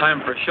 and it's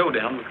time for a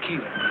showdown with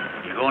Keeler.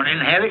 You going in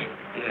and have it?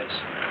 Yes.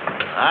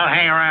 I'll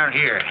hang around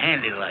here,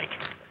 handy-like.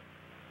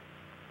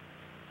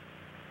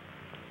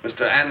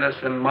 Mr.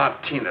 Anderson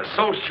Martinez,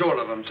 so sure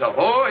of himself.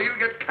 Oh, he'll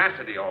get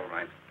Cassidy all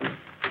right.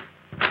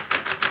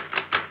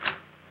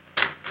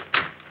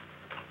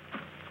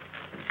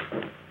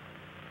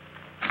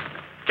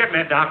 Get me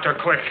a doctor,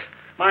 quick.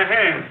 My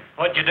hand.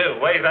 What'd you do?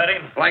 Wave at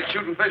him? Like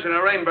shooting fish in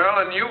a rain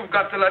barrel, and you've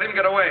got to let him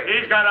get away.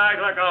 He's got eyes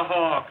like a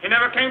hawk. He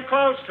never came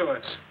close to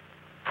us.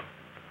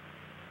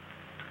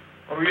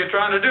 What were you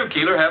trying to do,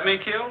 Keeler? Have me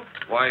killed?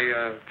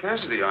 Why,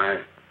 Cassidy, I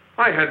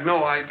had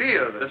no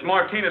idea that... That's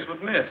Martinez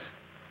with Miss.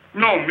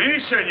 No, me,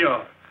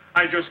 senor.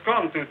 I just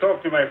come to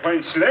talk to my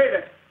friend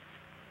Slade.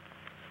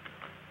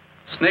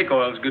 Snake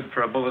oil's good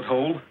for a bullet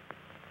hole,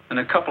 and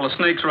a couple of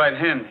snakes right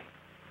handy.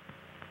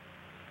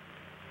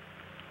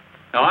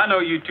 Now, I know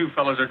you two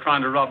fellows are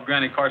trying to rob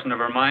Granny Carson of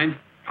her mine.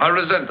 I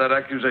resent that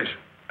accusation.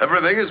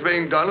 Everything is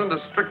being done in a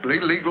strictly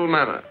legal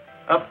manner.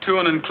 Up to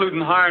and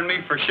including hiring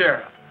me for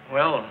sheriff.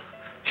 Well,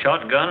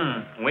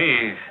 shotgun,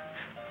 we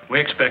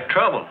expect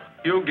trouble.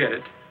 You'll get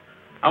it.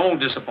 I won't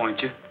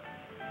disappoint you.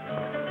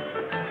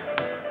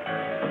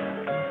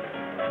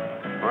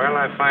 Well,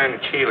 I find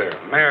Keeler,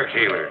 Mayor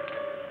Keeler.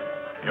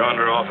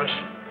 Yonder office,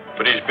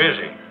 but he's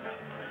busy.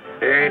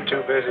 He ain't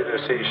too busy to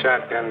see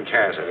Shotgun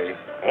Cassidy.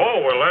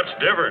 Oh, well, that's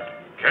different.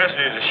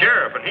 Cassidy's a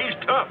sheriff, and he's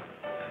tough.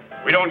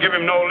 We don't give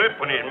him no lip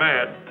when he's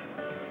mad.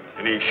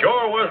 And he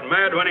sure was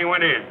mad when he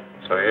went in.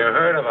 So you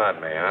heard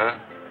about me, huh?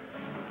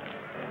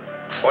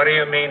 What do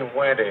you mean,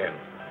 went in?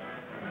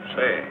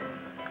 Say,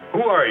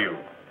 who are you?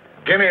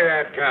 Give me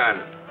that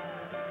gun.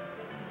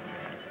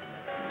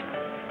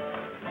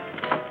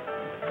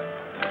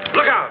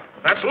 Look out!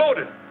 That's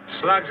loaded.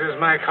 Slugs is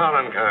my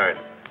calling card.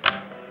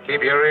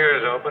 Keep your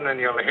ears open and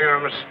you'll hear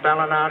 'em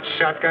spelling out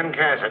Shotgun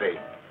Cassidy.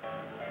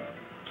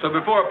 So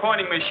before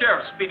appointing me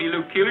sheriff, Speedy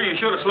Luke Keeler, you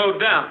should have slowed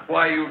down.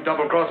 Why, you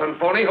double-crossing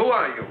phony? Who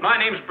are you? My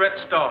name's Brett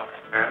Starr.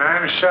 And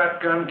I'm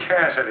Shotgun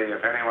Cassidy,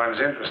 if anyone's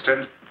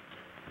interested.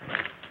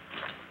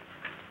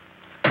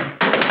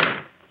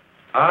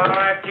 All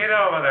right, get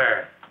over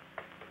there.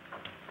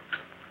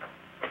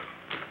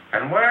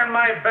 And wearing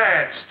my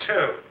badge,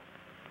 too.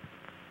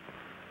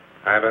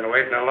 I've been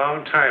waiting a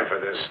long time for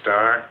this,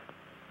 Starr.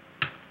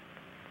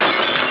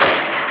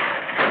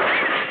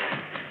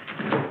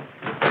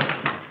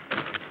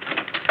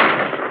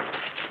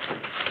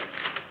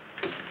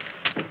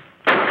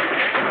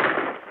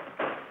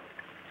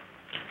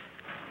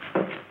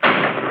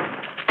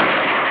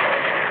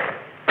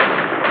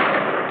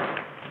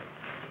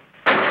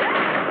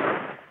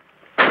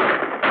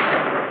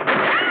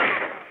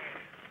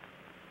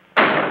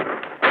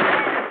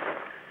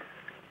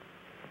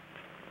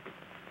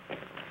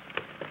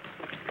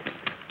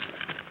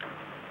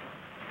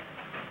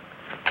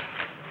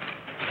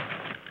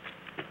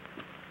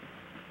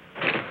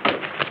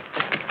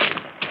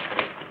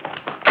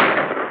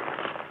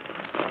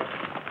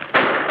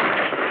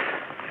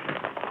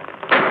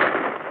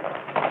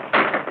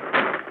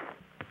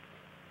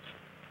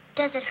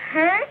 Does it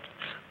hurt?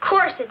 Of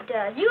course it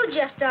does. You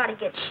just ought to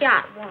get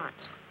shot once.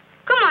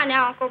 Come on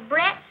now, Uncle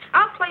Brett.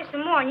 I'll play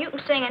some more and you can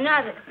sing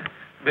another.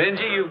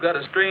 Benji, you've got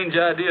a strange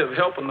idea of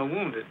helping the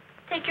wounded.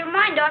 Take your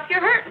mind off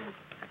your hurting.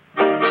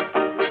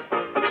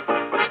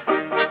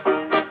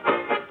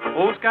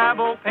 Old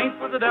Skybolt paint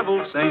was the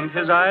devil's saint.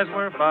 His eyes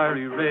were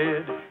fiery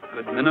red.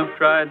 Good men have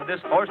tried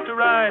this horse to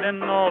ride,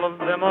 and all of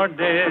them are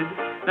dead.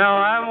 Now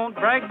I won't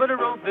brag, but I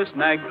rode this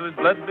nag till his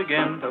blood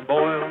began to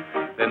boil.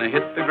 Then I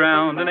hit the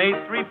ground and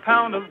ate 3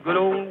 pound of good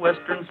old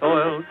western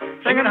soil.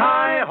 Singing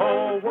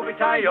hi-ho,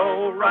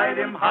 whoopee-tie-yo, ride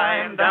him high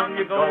and down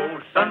you go,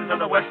 sons of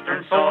the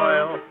western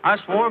soil. I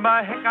swore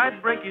by heck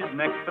I'd break his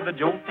neck for the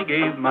jolt he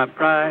gave my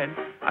pride.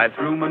 I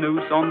threw my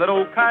noose on that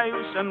old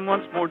cayuse and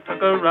once more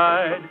took a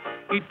ride.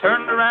 He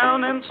turned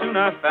around and soon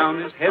I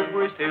found his head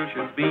where his tail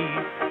should be.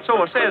 So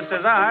I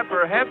says I,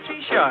 perhaps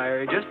he's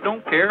shy, he just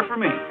don't care for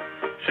me.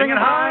 Singing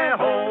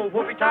hi-ho,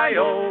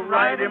 whoopee-tie-yo,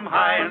 ride him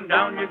high and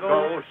down you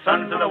go,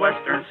 sons of the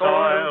western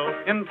soil.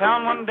 In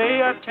town one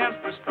day I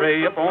chanced to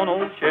stray upon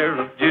old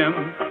Sheriff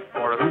Jim.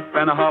 For a hoop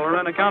and a holler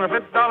and a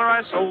counterfeit dollar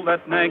I sold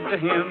that nag to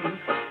him.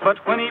 But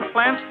when he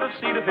plants the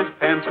seat of his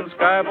pants in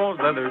Skyball's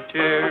leather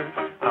chair,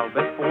 I'll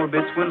bet 4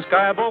 bits when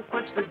Skyball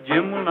quits that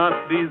Jim will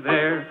not be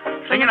there.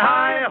 Singing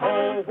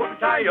hi-ho,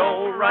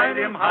 whoopee-tie-yo, ride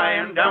him high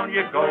and down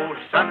you go,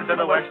 sons of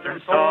the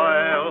western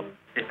soil.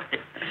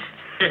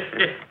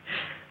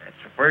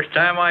 First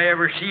time I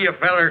ever see a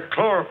feller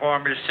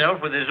chloroform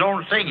himself with his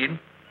own singing.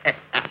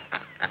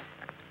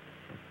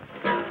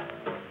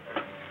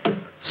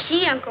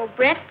 Gee, Uncle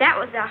Brett, that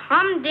was a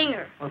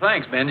humdinger. Well,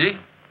 thanks, Benji.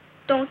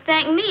 Don't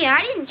thank me.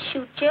 I didn't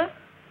shoot you.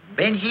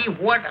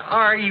 Benji, what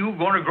are you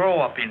going to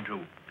grow up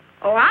into?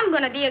 Oh, I'm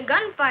going to be a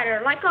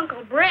gunfighter like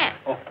Uncle Brett.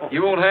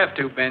 You won't have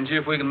to, Benji,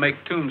 if we can make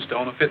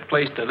Tombstone a fit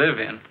place to live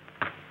in.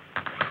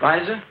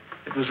 Liza,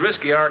 it was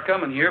risky our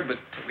coming here, but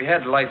we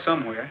had to light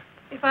somewhere.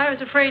 If I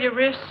was afraid of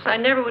risks, I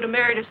never would have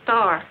married a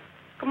star.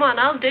 Come on,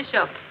 I'll dish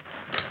up.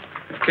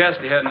 If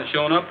Cassidy hadn't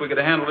shown up, we could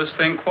have handled this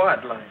thing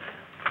quiet like.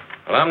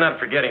 Well, I'm not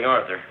forgetting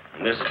Arthur.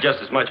 And this is just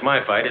as much my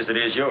fight as it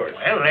is yours.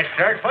 Well, let's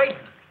start fighting.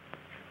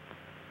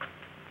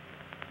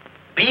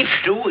 Beef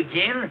stew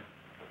again?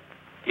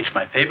 It's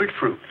my favorite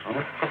fruit.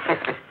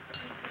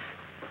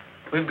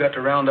 We've got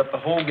to round up the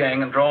whole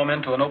gang and draw them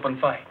into an open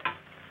fight.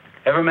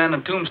 Every man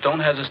in Tombstone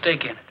has a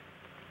stake in it.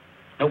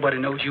 Nobody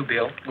knows you,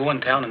 Bill. Go in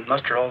town and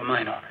muster all the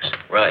mine owners.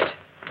 Right.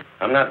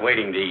 I'm not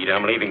waiting to eat.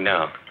 I'm leaving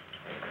now.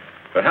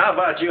 But how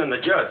about you and the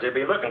judge? They'll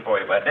be looking for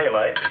you by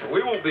daylight.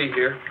 We won't be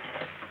here.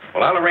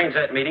 Well, I'll arrange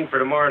that meeting for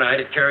tomorrow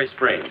night at Cary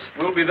Springs.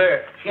 We'll be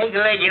there. Shake a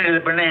leg into the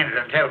bananas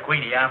and tell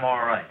Queenie I'm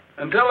all right.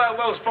 And tell that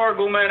Wells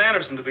Fargo man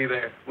Anderson to be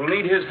there. We'll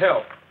need his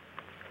help.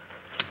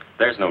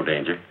 There's no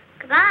danger.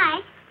 Goodbye.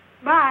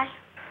 Bye.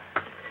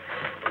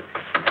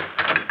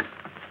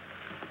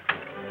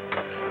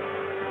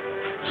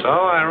 So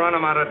I run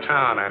him out of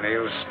town, and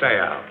he'll stay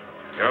out.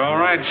 You're all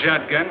right,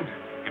 Shotgun.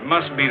 It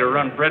must be to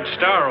run Brett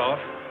Starr off.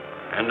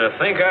 And to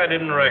think I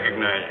didn't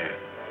recognize you.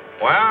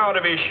 Well,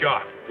 to be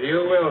shot.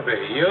 You will be.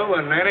 You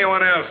and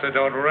anyone else that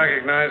don't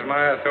recognize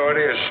my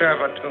authority as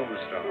Sheriff of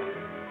Tombstone.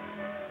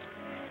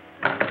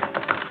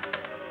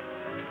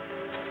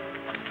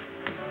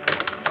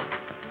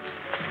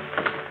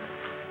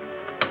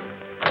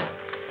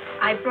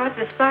 I I brought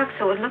this box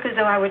so it would look as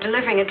though I were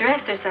delivering a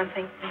dress or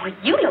something. Well,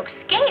 you look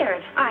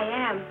scared. I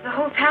am. The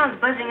whole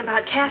town's buzzing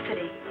about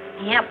Cassidy.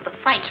 Yep, the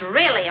fight's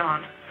really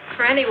on.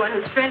 For anyone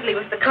who's friendly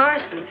with the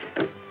Carsons.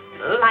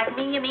 Like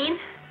me, you mean?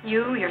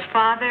 You, your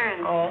father,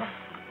 and... Oh,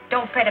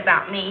 don't fret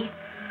about me.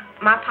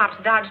 My pop's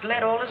dodged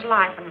lead all his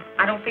life, and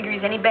I don't figure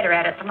he's any better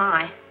at it than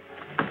I.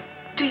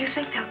 Do you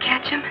think they'll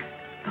catch him?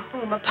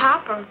 Who, my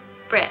pop or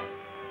Brett?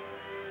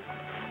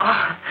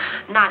 Oh,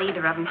 not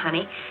either of them,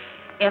 honey.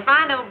 If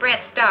I know Brett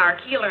Starr,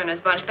 Keeler and his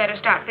bunch better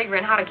start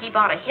figuring how to keep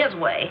out of his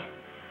way.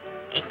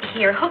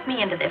 Here, hook me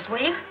into this,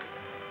 will you?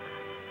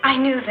 I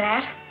knew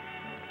that.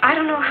 I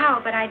don't know how,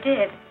 but I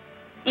did.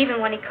 Even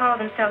when he called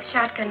himself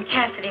Shotgun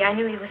Cassidy, I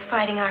knew he was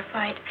fighting our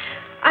fight.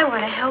 I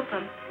want to help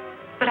him.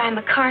 But I'm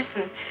a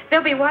Carson.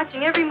 They'll be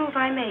watching every move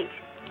I make.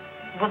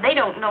 Well, they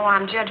don't know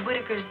I'm Judge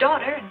Whitaker's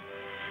daughter, and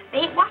they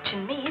ain't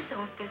watching me,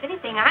 so if there's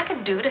anything I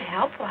can do to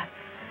help, why...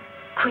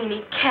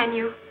 Queenie, can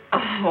you?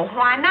 Oh,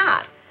 why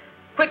not?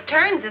 Quick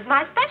turns is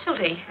my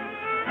specialty.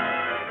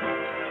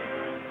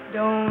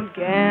 Don't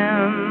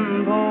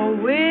gamble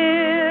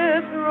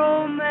with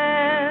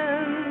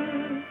romance.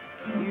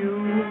 You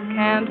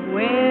can't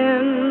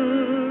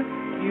win,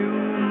 you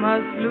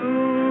must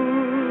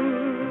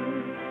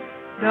lose.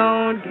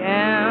 Don't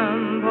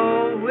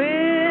gamble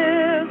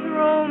with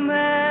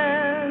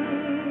romance.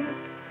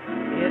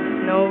 It's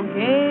no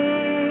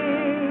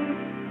game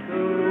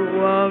to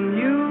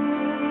amuse.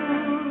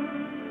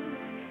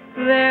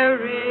 There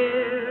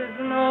is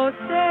no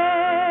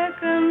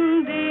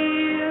second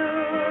deal.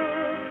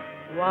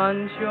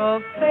 Once your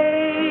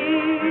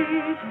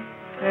fate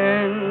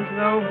turns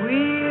the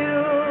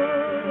wheel,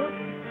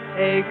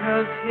 take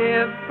a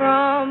tip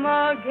from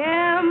a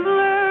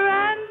gambler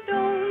and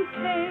don't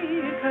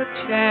take a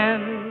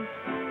chance.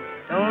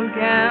 Don't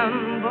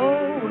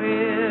gamble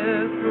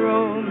with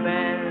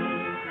romance.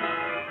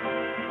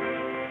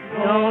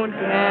 Don't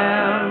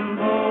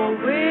gamble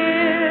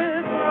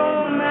with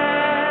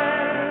romance.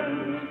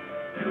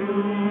 You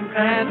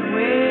can't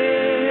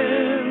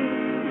win,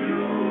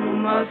 you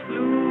must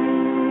lose.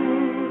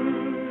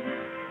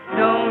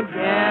 Don't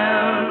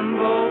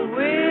gamble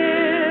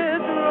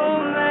with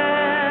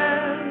romance.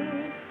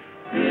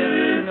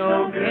 It's no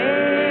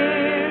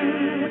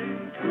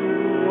game to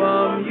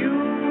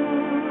amuse.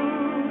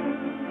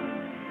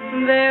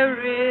 There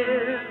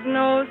is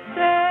no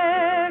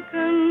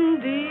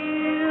second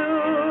deal.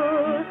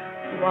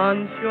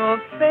 Once your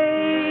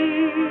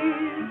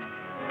fate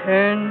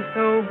turns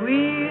the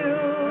wheel,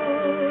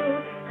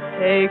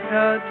 take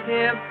a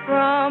tip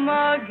from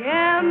a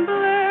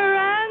gambler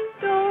and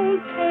don't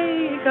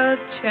take a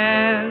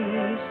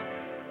chance.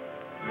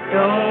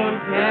 Don't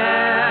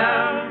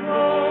gamble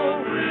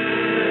with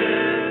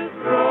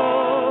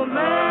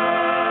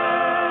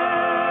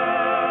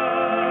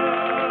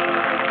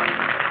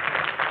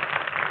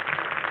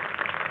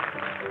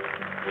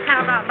How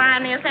about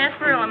buying me a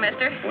sarsaparilla,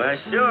 mister? Well,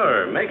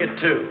 sure. Make it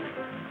 2.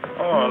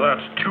 Oh,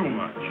 that's too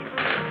much.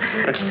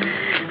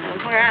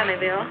 Where are they,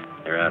 Bill?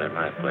 They're out at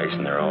my place,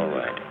 and they're all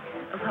right.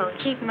 Well,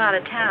 keep them out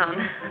of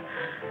town.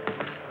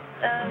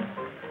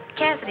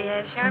 Cassidy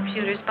has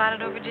sharpshooters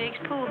spotted over Jake's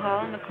pool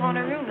hall in the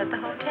corner room at the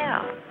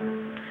hotel.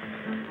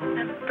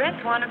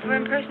 Brett's wanted for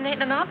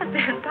impersonating an officer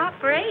and Pop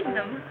parading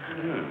them.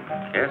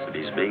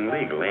 Cassidy's being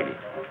legal, ain't he?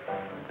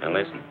 Now,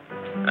 listen.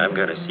 I've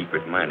got a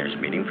secret miners'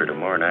 meeting for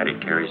tomorrow night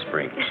at Cary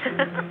Springs.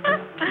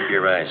 Keep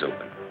your eyes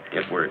open.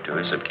 Get word to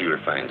us if Keeler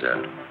finds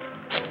out.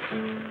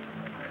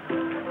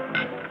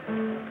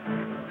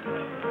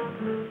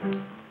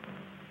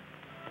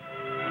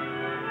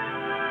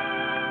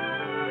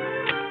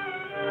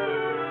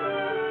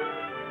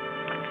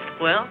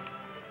 Well,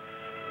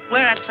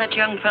 where's that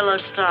young fellow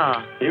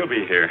Starr? He'll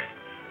be here.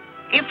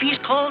 If he's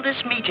called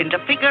this meeting to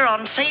figure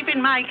on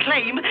saving my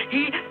claim,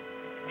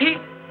 he...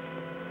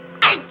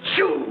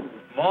 Achoo!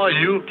 Ma,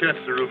 you'll catch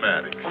the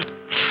rheumatics.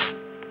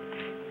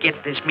 Get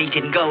this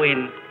meeting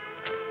going.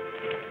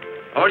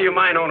 All you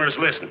mine owners,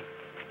 listen.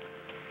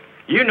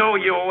 You know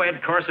you owe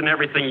Ed Carson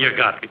everything you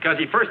got because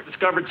he first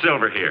discovered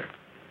silver here.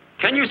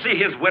 Can you see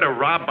his widow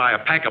robbed by a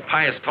pack of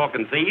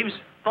pious-talking thieves?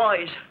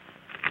 Boys,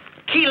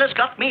 Keeler's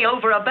got me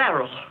over a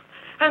barrel.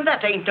 And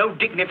that ain't no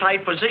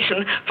dignified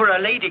position for a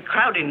lady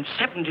crowding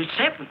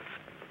 77.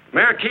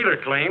 Mayor Keeler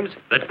claims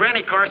that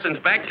Granny Carson's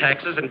back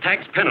taxes and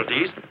tax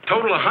penalties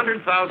total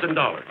 $100,000.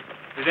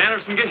 Did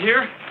Anderson get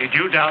here? Did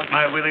you doubt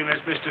my willingness,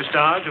 Mr.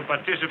 Starr, to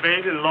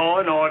participate in law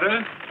and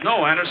order?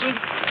 No, Anderson.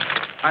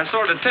 I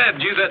sort of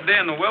tabbed you that day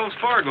in the Wells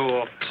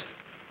Fargo office.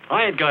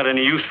 I ain't got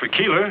any use for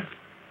Keeler,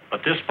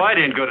 but this fight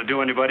ain't going to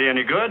do anybody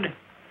any good.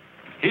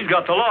 He's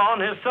got the law on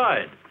his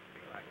side.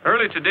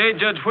 Early today,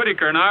 Judge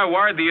Whitaker and I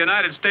wired the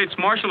United States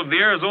Marshal of the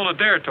Arizona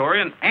Territory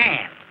and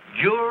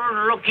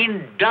you're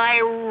looking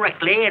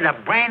directly at a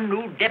brand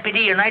new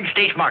Deputy United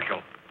States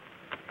Marshal.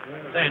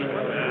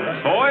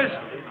 Boys,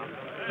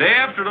 day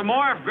after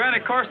tomorrow, if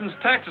Granny Carson's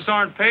taxes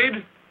aren't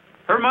paid,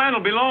 her mine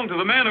will belong to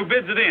the man who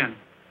bids it in.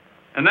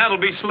 And that'll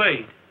be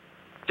Slade.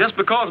 Just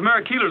because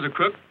Mayor Keeler's a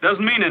crook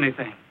doesn't mean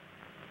anything.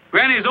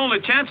 Granny's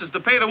only chance is to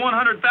pay the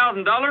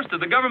 $100,000 to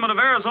the government of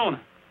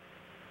Arizona.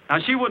 Now,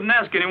 she wouldn't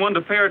ask anyone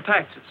to pay her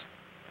taxes.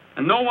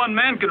 And no one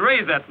man could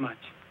raise that much.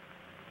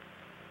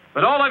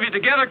 But all of you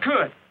together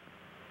could.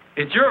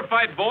 It's your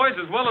fight, boys,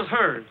 as well as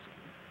hers.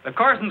 The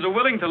Carsons are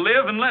willing to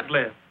live and let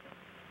live.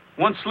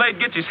 Once Slade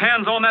gets his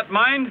hands on that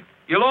mine,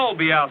 you'll all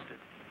be ousted.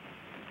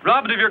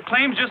 Robbed of your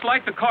claims just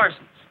like the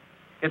Carsons.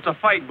 It's a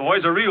fight,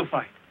 boys, a real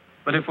fight.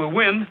 But if we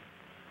win,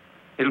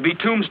 it'll be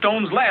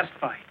Tombstone's last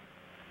fight.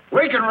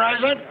 We can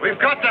rise it. We've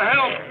got to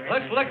help.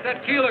 Let's lick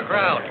that Keeler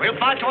crowd. We'll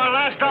fight to our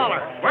last dollar.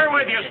 We're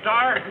with you,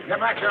 Starr. Get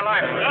back your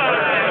life.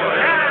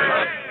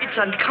 It's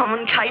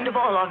uncommon kind of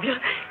all of you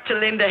to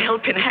lend a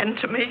helping hand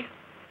to me.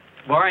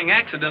 Barring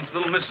accidents,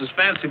 little Mrs.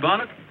 Fancy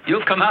Bonnet,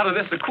 you'll come out of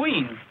this a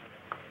queen.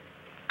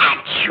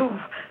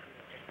 Achoo!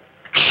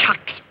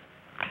 Shucks.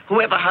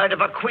 Whoever heard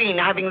of a queen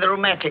having the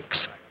rheumatics?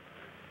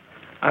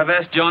 I've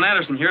asked John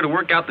Anderson here to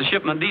work out the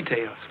shipment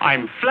details.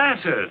 I'm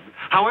flattered.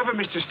 However,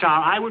 Mr.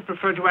 Starr, I would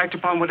prefer to act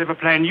upon whatever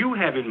plan you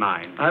have in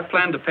mind. I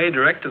plan to pay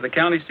direct to the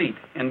county seat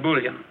in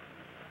bullion.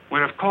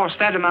 Well, of course,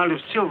 that amount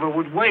of silver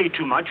would weigh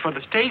too much for the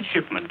stage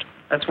shipment.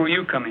 That's where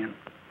you come in.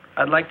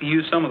 I'd like to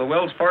use some of the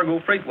Wells Fargo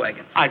freight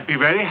wagons. I'd be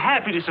very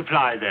happy to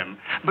supply them,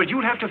 but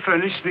you'll have to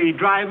furnish the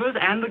drivers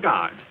and the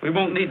guards. We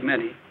won't need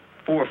many.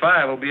 4 or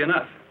 5 will be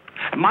enough.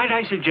 Might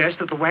I suggest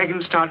that the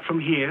wagons start from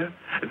here?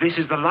 This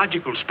is the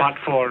logical spot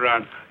for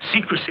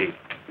secrecy.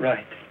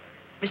 Right.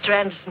 Mr.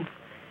 Anderson,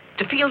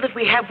 to feel that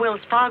we have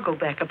Wells Fargo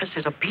back of us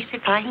is a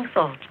peacifying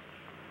thought.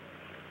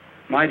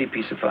 Mighty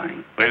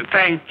peacifying. Well,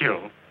 thank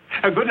you.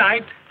 Good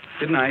night.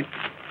 Good night.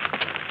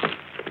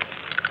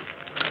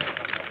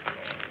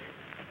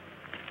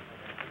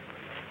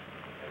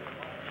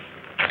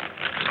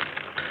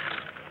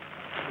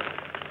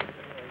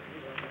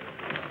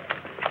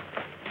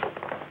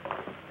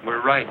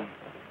 We're riding.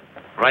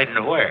 Riding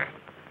to where?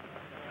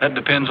 That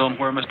depends on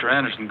where Mr.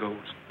 Anderson goes.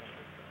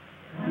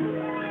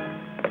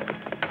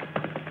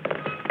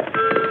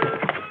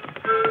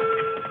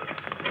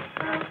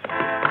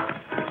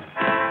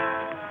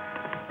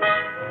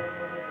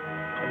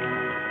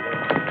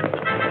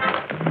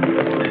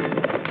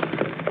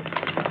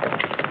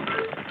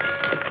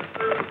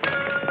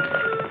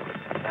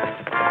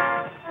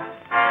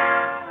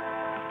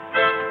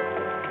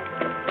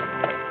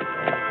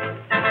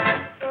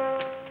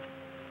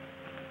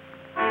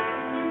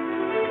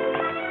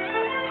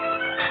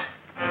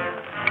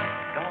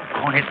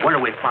 What are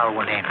we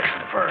following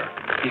Anderson for?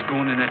 He's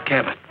going in that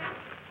cabin.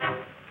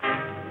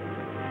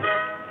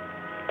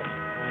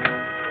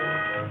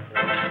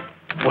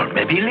 Well,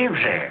 maybe he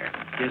lives there.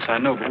 Yes, I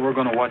know, but we're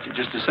going to watch it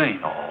just the same.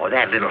 Oh,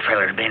 that little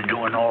feller's been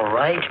doing all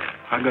right.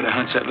 I got a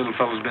hunch that little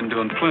fellow's been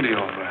doing plenty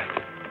all right.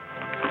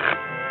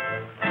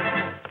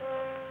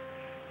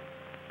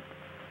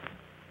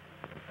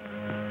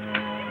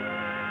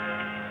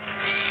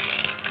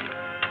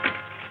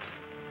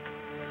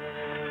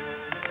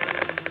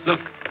 Look,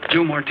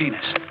 Joe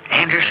Martinez.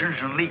 Anderson's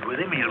in league with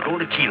him. He'll go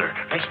to Keeler.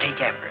 Let's take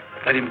after him.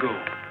 Let him go.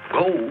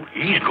 Go?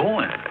 He's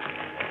going.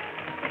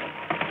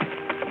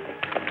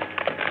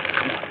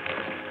 Come on.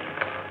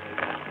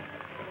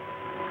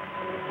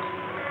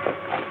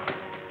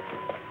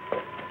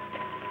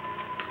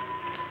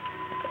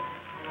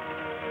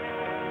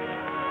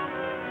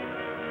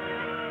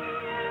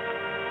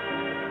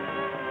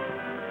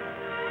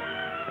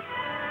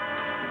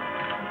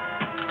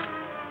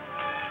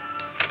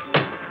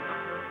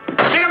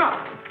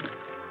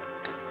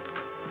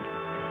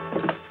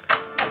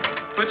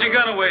 Put your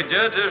gun away,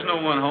 Judge. There's no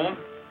one home.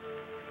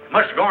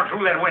 Must have gone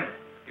through that window.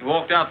 He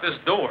walked out this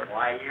door.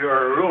 Why,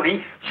 you're a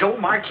Rooney. Joe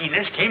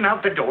Martinez came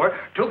out the door,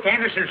 took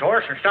Anderson's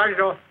horse, and started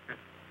off.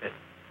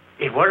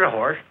 It was a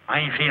horse. I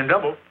ain't seen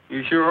double.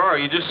 You sure are.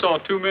 You just saw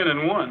 2 men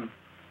in one.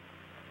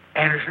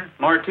 Anderson?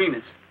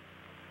 Martinez.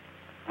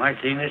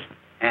 Martinez,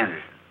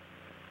 Anderson.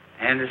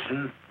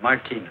 Anderson,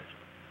 Martinez.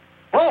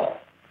 Oh!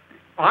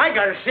 I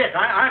gotta sit.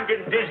 I'm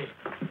getting dizzy.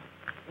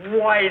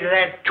 Why,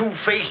 that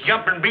two-faced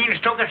jumping beans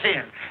took us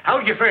in.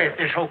 How'd you fare at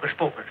this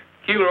hocus-pocus?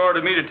 Keeler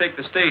ordered me to take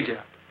the stage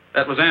out.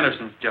 That was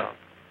Anderson's job.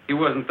 He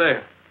wasn't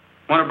there.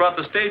 When I brought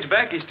the stage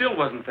back, he still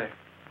wasn't there.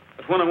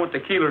 But when I went to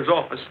Keeler's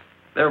office,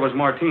 there was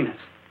Martinez.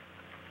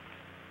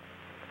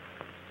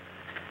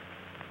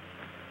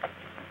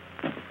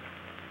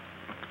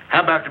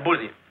 How about the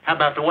bullion? How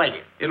about the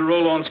wagon? It'll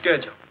roll on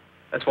schedule.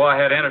 That's why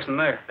I had Anderson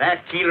there.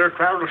 That Keeler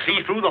crowd will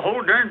see through the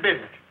whole darn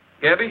business.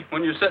 Gabby,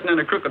 when you're sitting in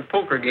a crooked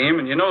poker game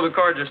and you know the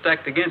cards are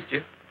stacked against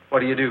you, what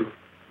do?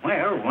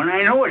 Well, when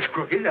I know it's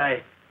crooked,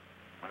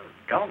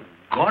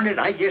 doggone it,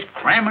 I just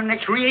cram an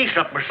extra ace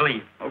up my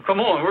sleeve. Oh, come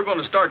on, we're going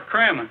to start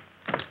cramming.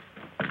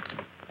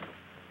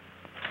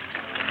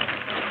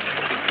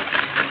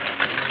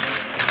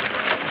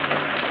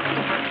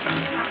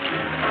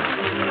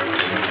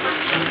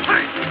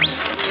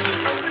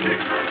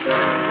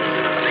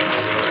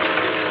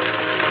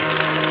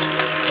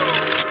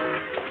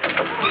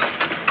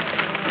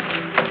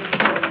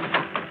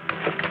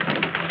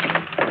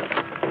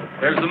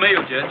 There's the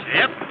mail, Judge.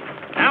 Yep.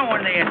 Now,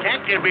 when they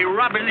attack, they'll be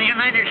robbing the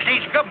United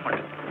States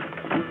government.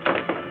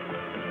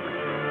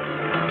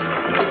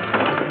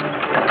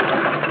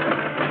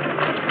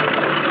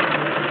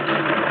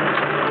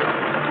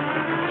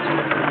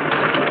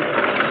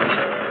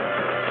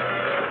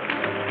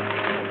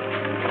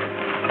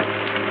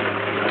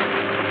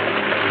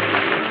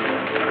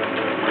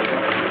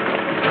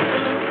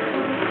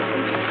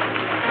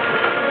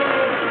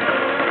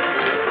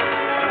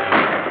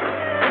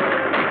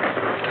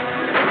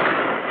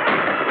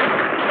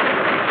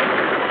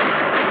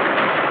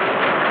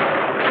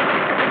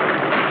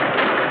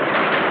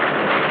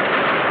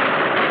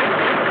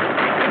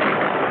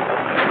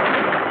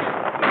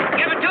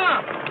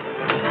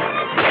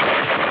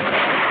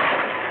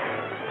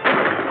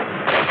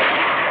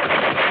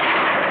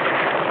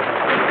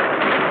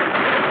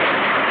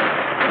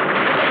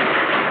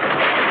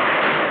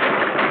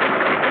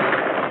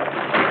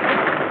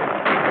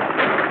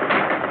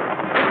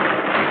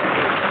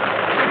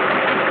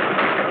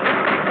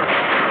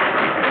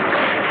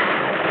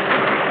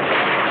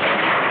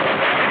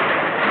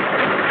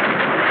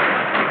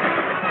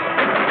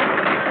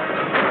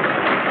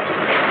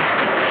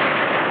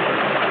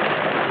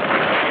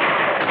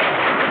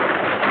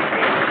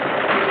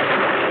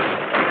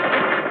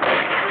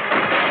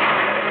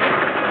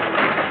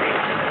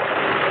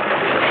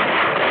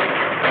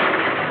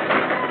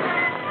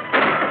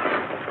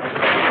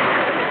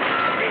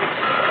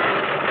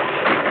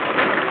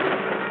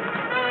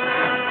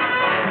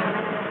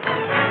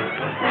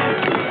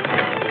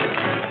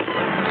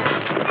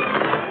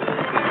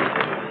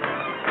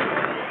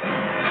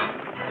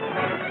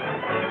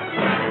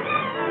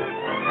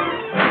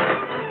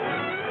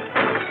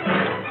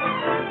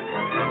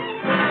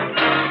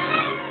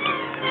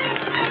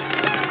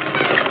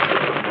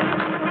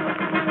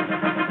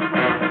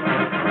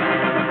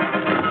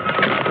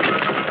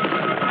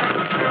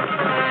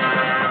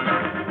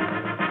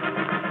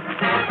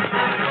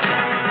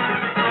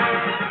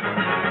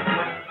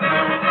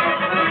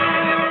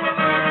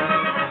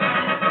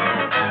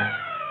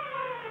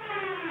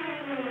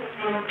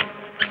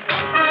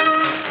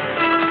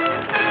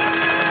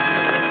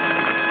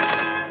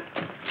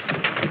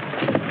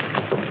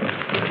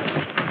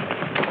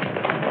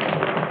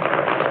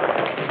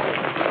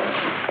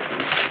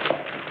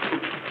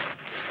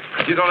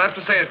 You don't have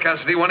to say it,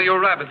 Cassidy. One of your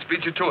rabbits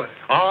beat you to it.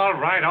 All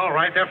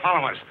right. They're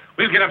following us.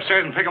 We'll get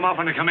upstairs and pick them off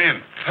when they come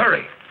in.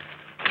 Hurry.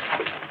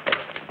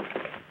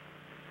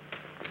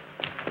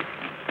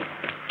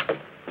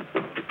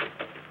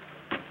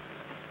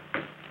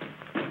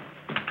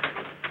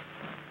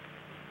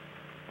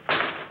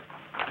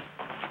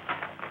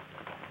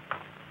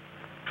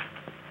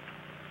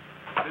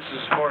 This is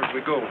as far as we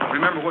go.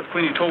 Remember what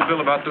Queenie told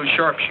Bill about those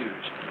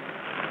sharpshooters.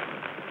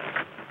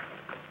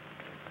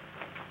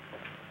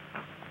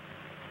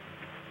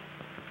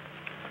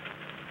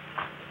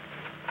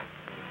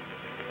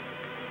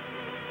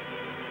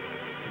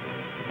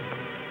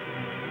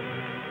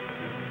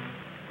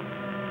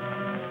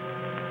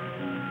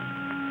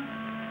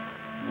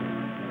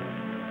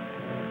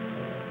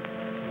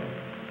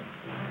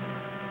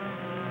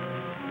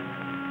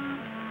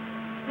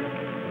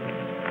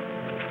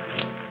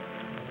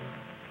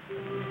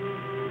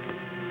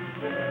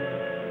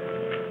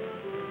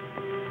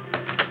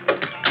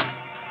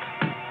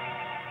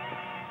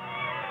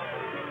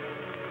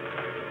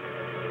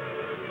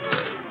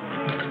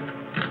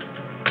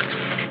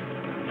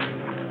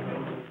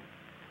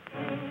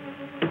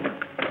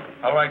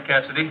 All right,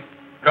 Cassidy.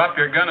 Drop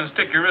your gun and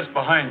stick your wrist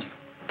behind you.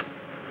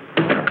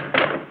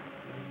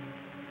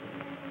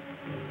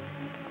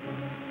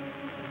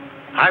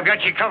 I've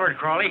got you covered,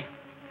 Crawley.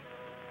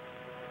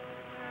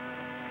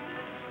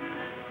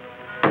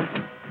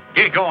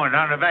 Get going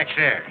down the back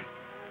stairs.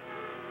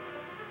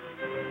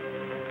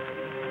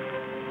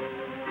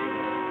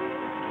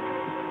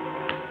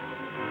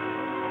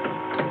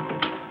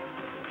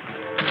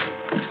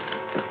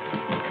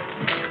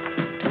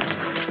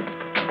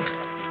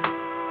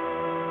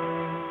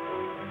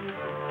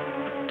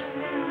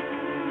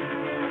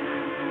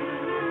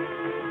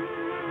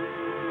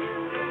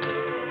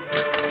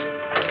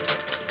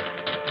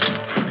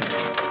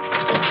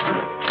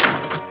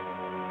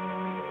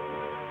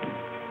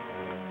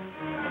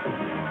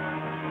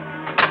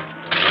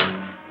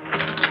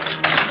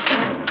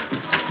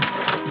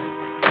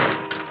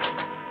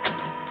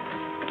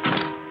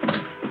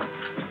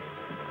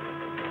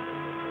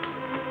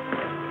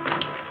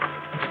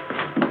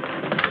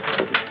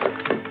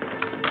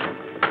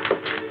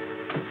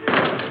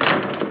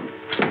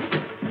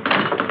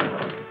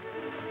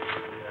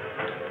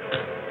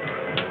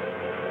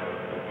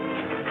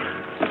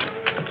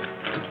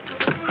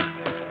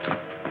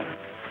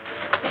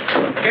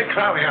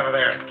 Crowley out of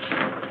there.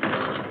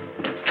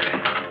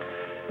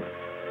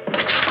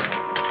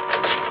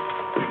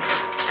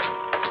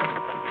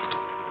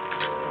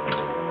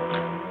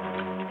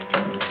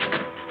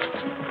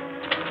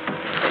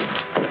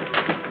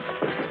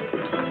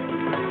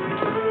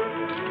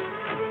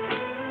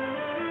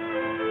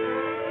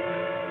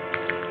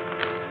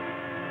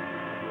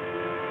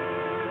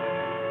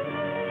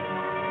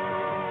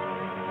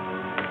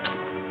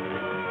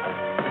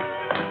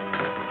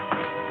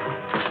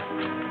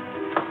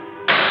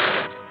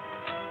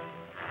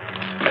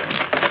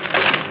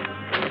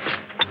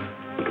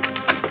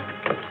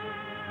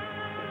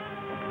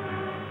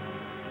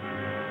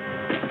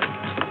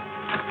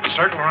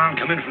 Circle around,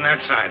 come in from that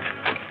side.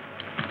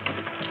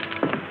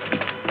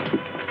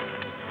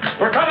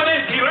 We're coming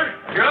in, Keeler.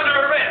 You're under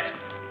arrest.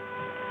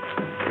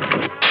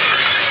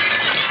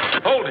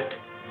 Hold it.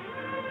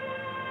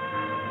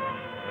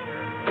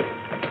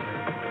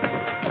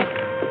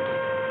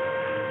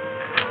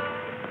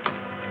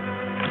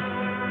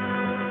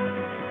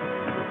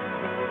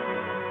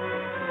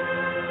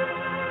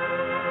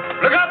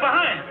 Look out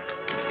behind.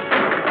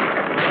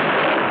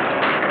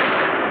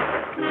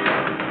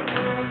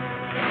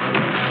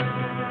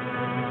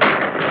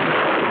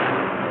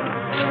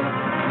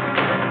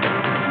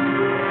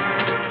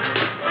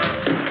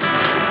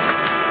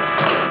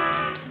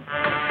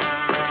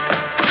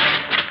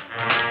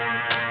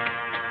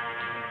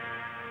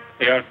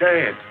 They're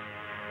dead.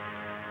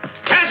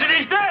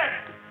 Cassidy's dead!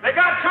 They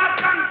got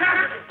Shotgun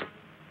Cassidy!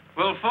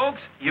 Well,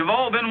 folks, you've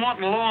all been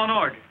wanting law and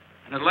order,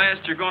 and at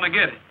last you're going to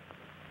get it.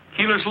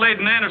 Keeler, Slade,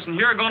 and Anderson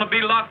here are going to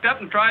be locked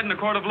up and tried in the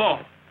court of law.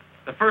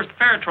 The first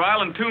fair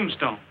trial in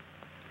Tombstone.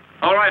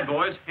 All right,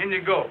 boys, in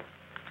you go.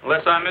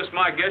 Unless I miss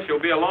my guess, you'll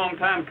be a long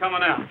time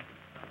coming out.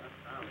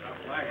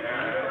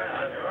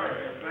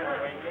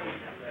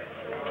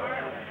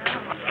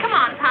 Come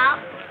on, Pop.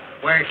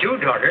 Where to,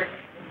 daughter?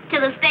 To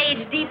the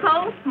stage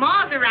depot.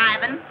 Ma's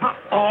arriving.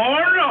 Oh,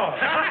 no.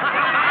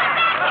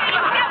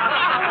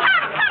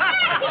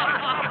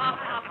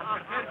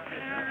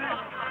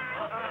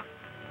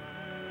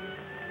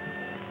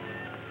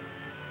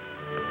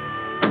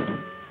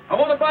 I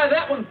want to buy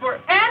that one for...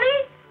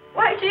 Annie?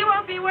 Why, she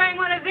won't be wearing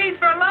one of these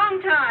for a long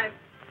time.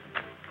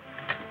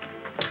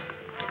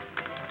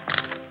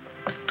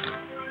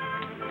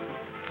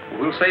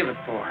 We'll save it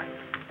for her.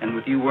 And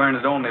with you wearing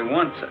it only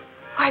once...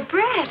 Why,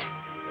 Brett,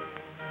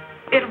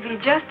 it'll be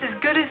just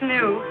as good as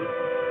new.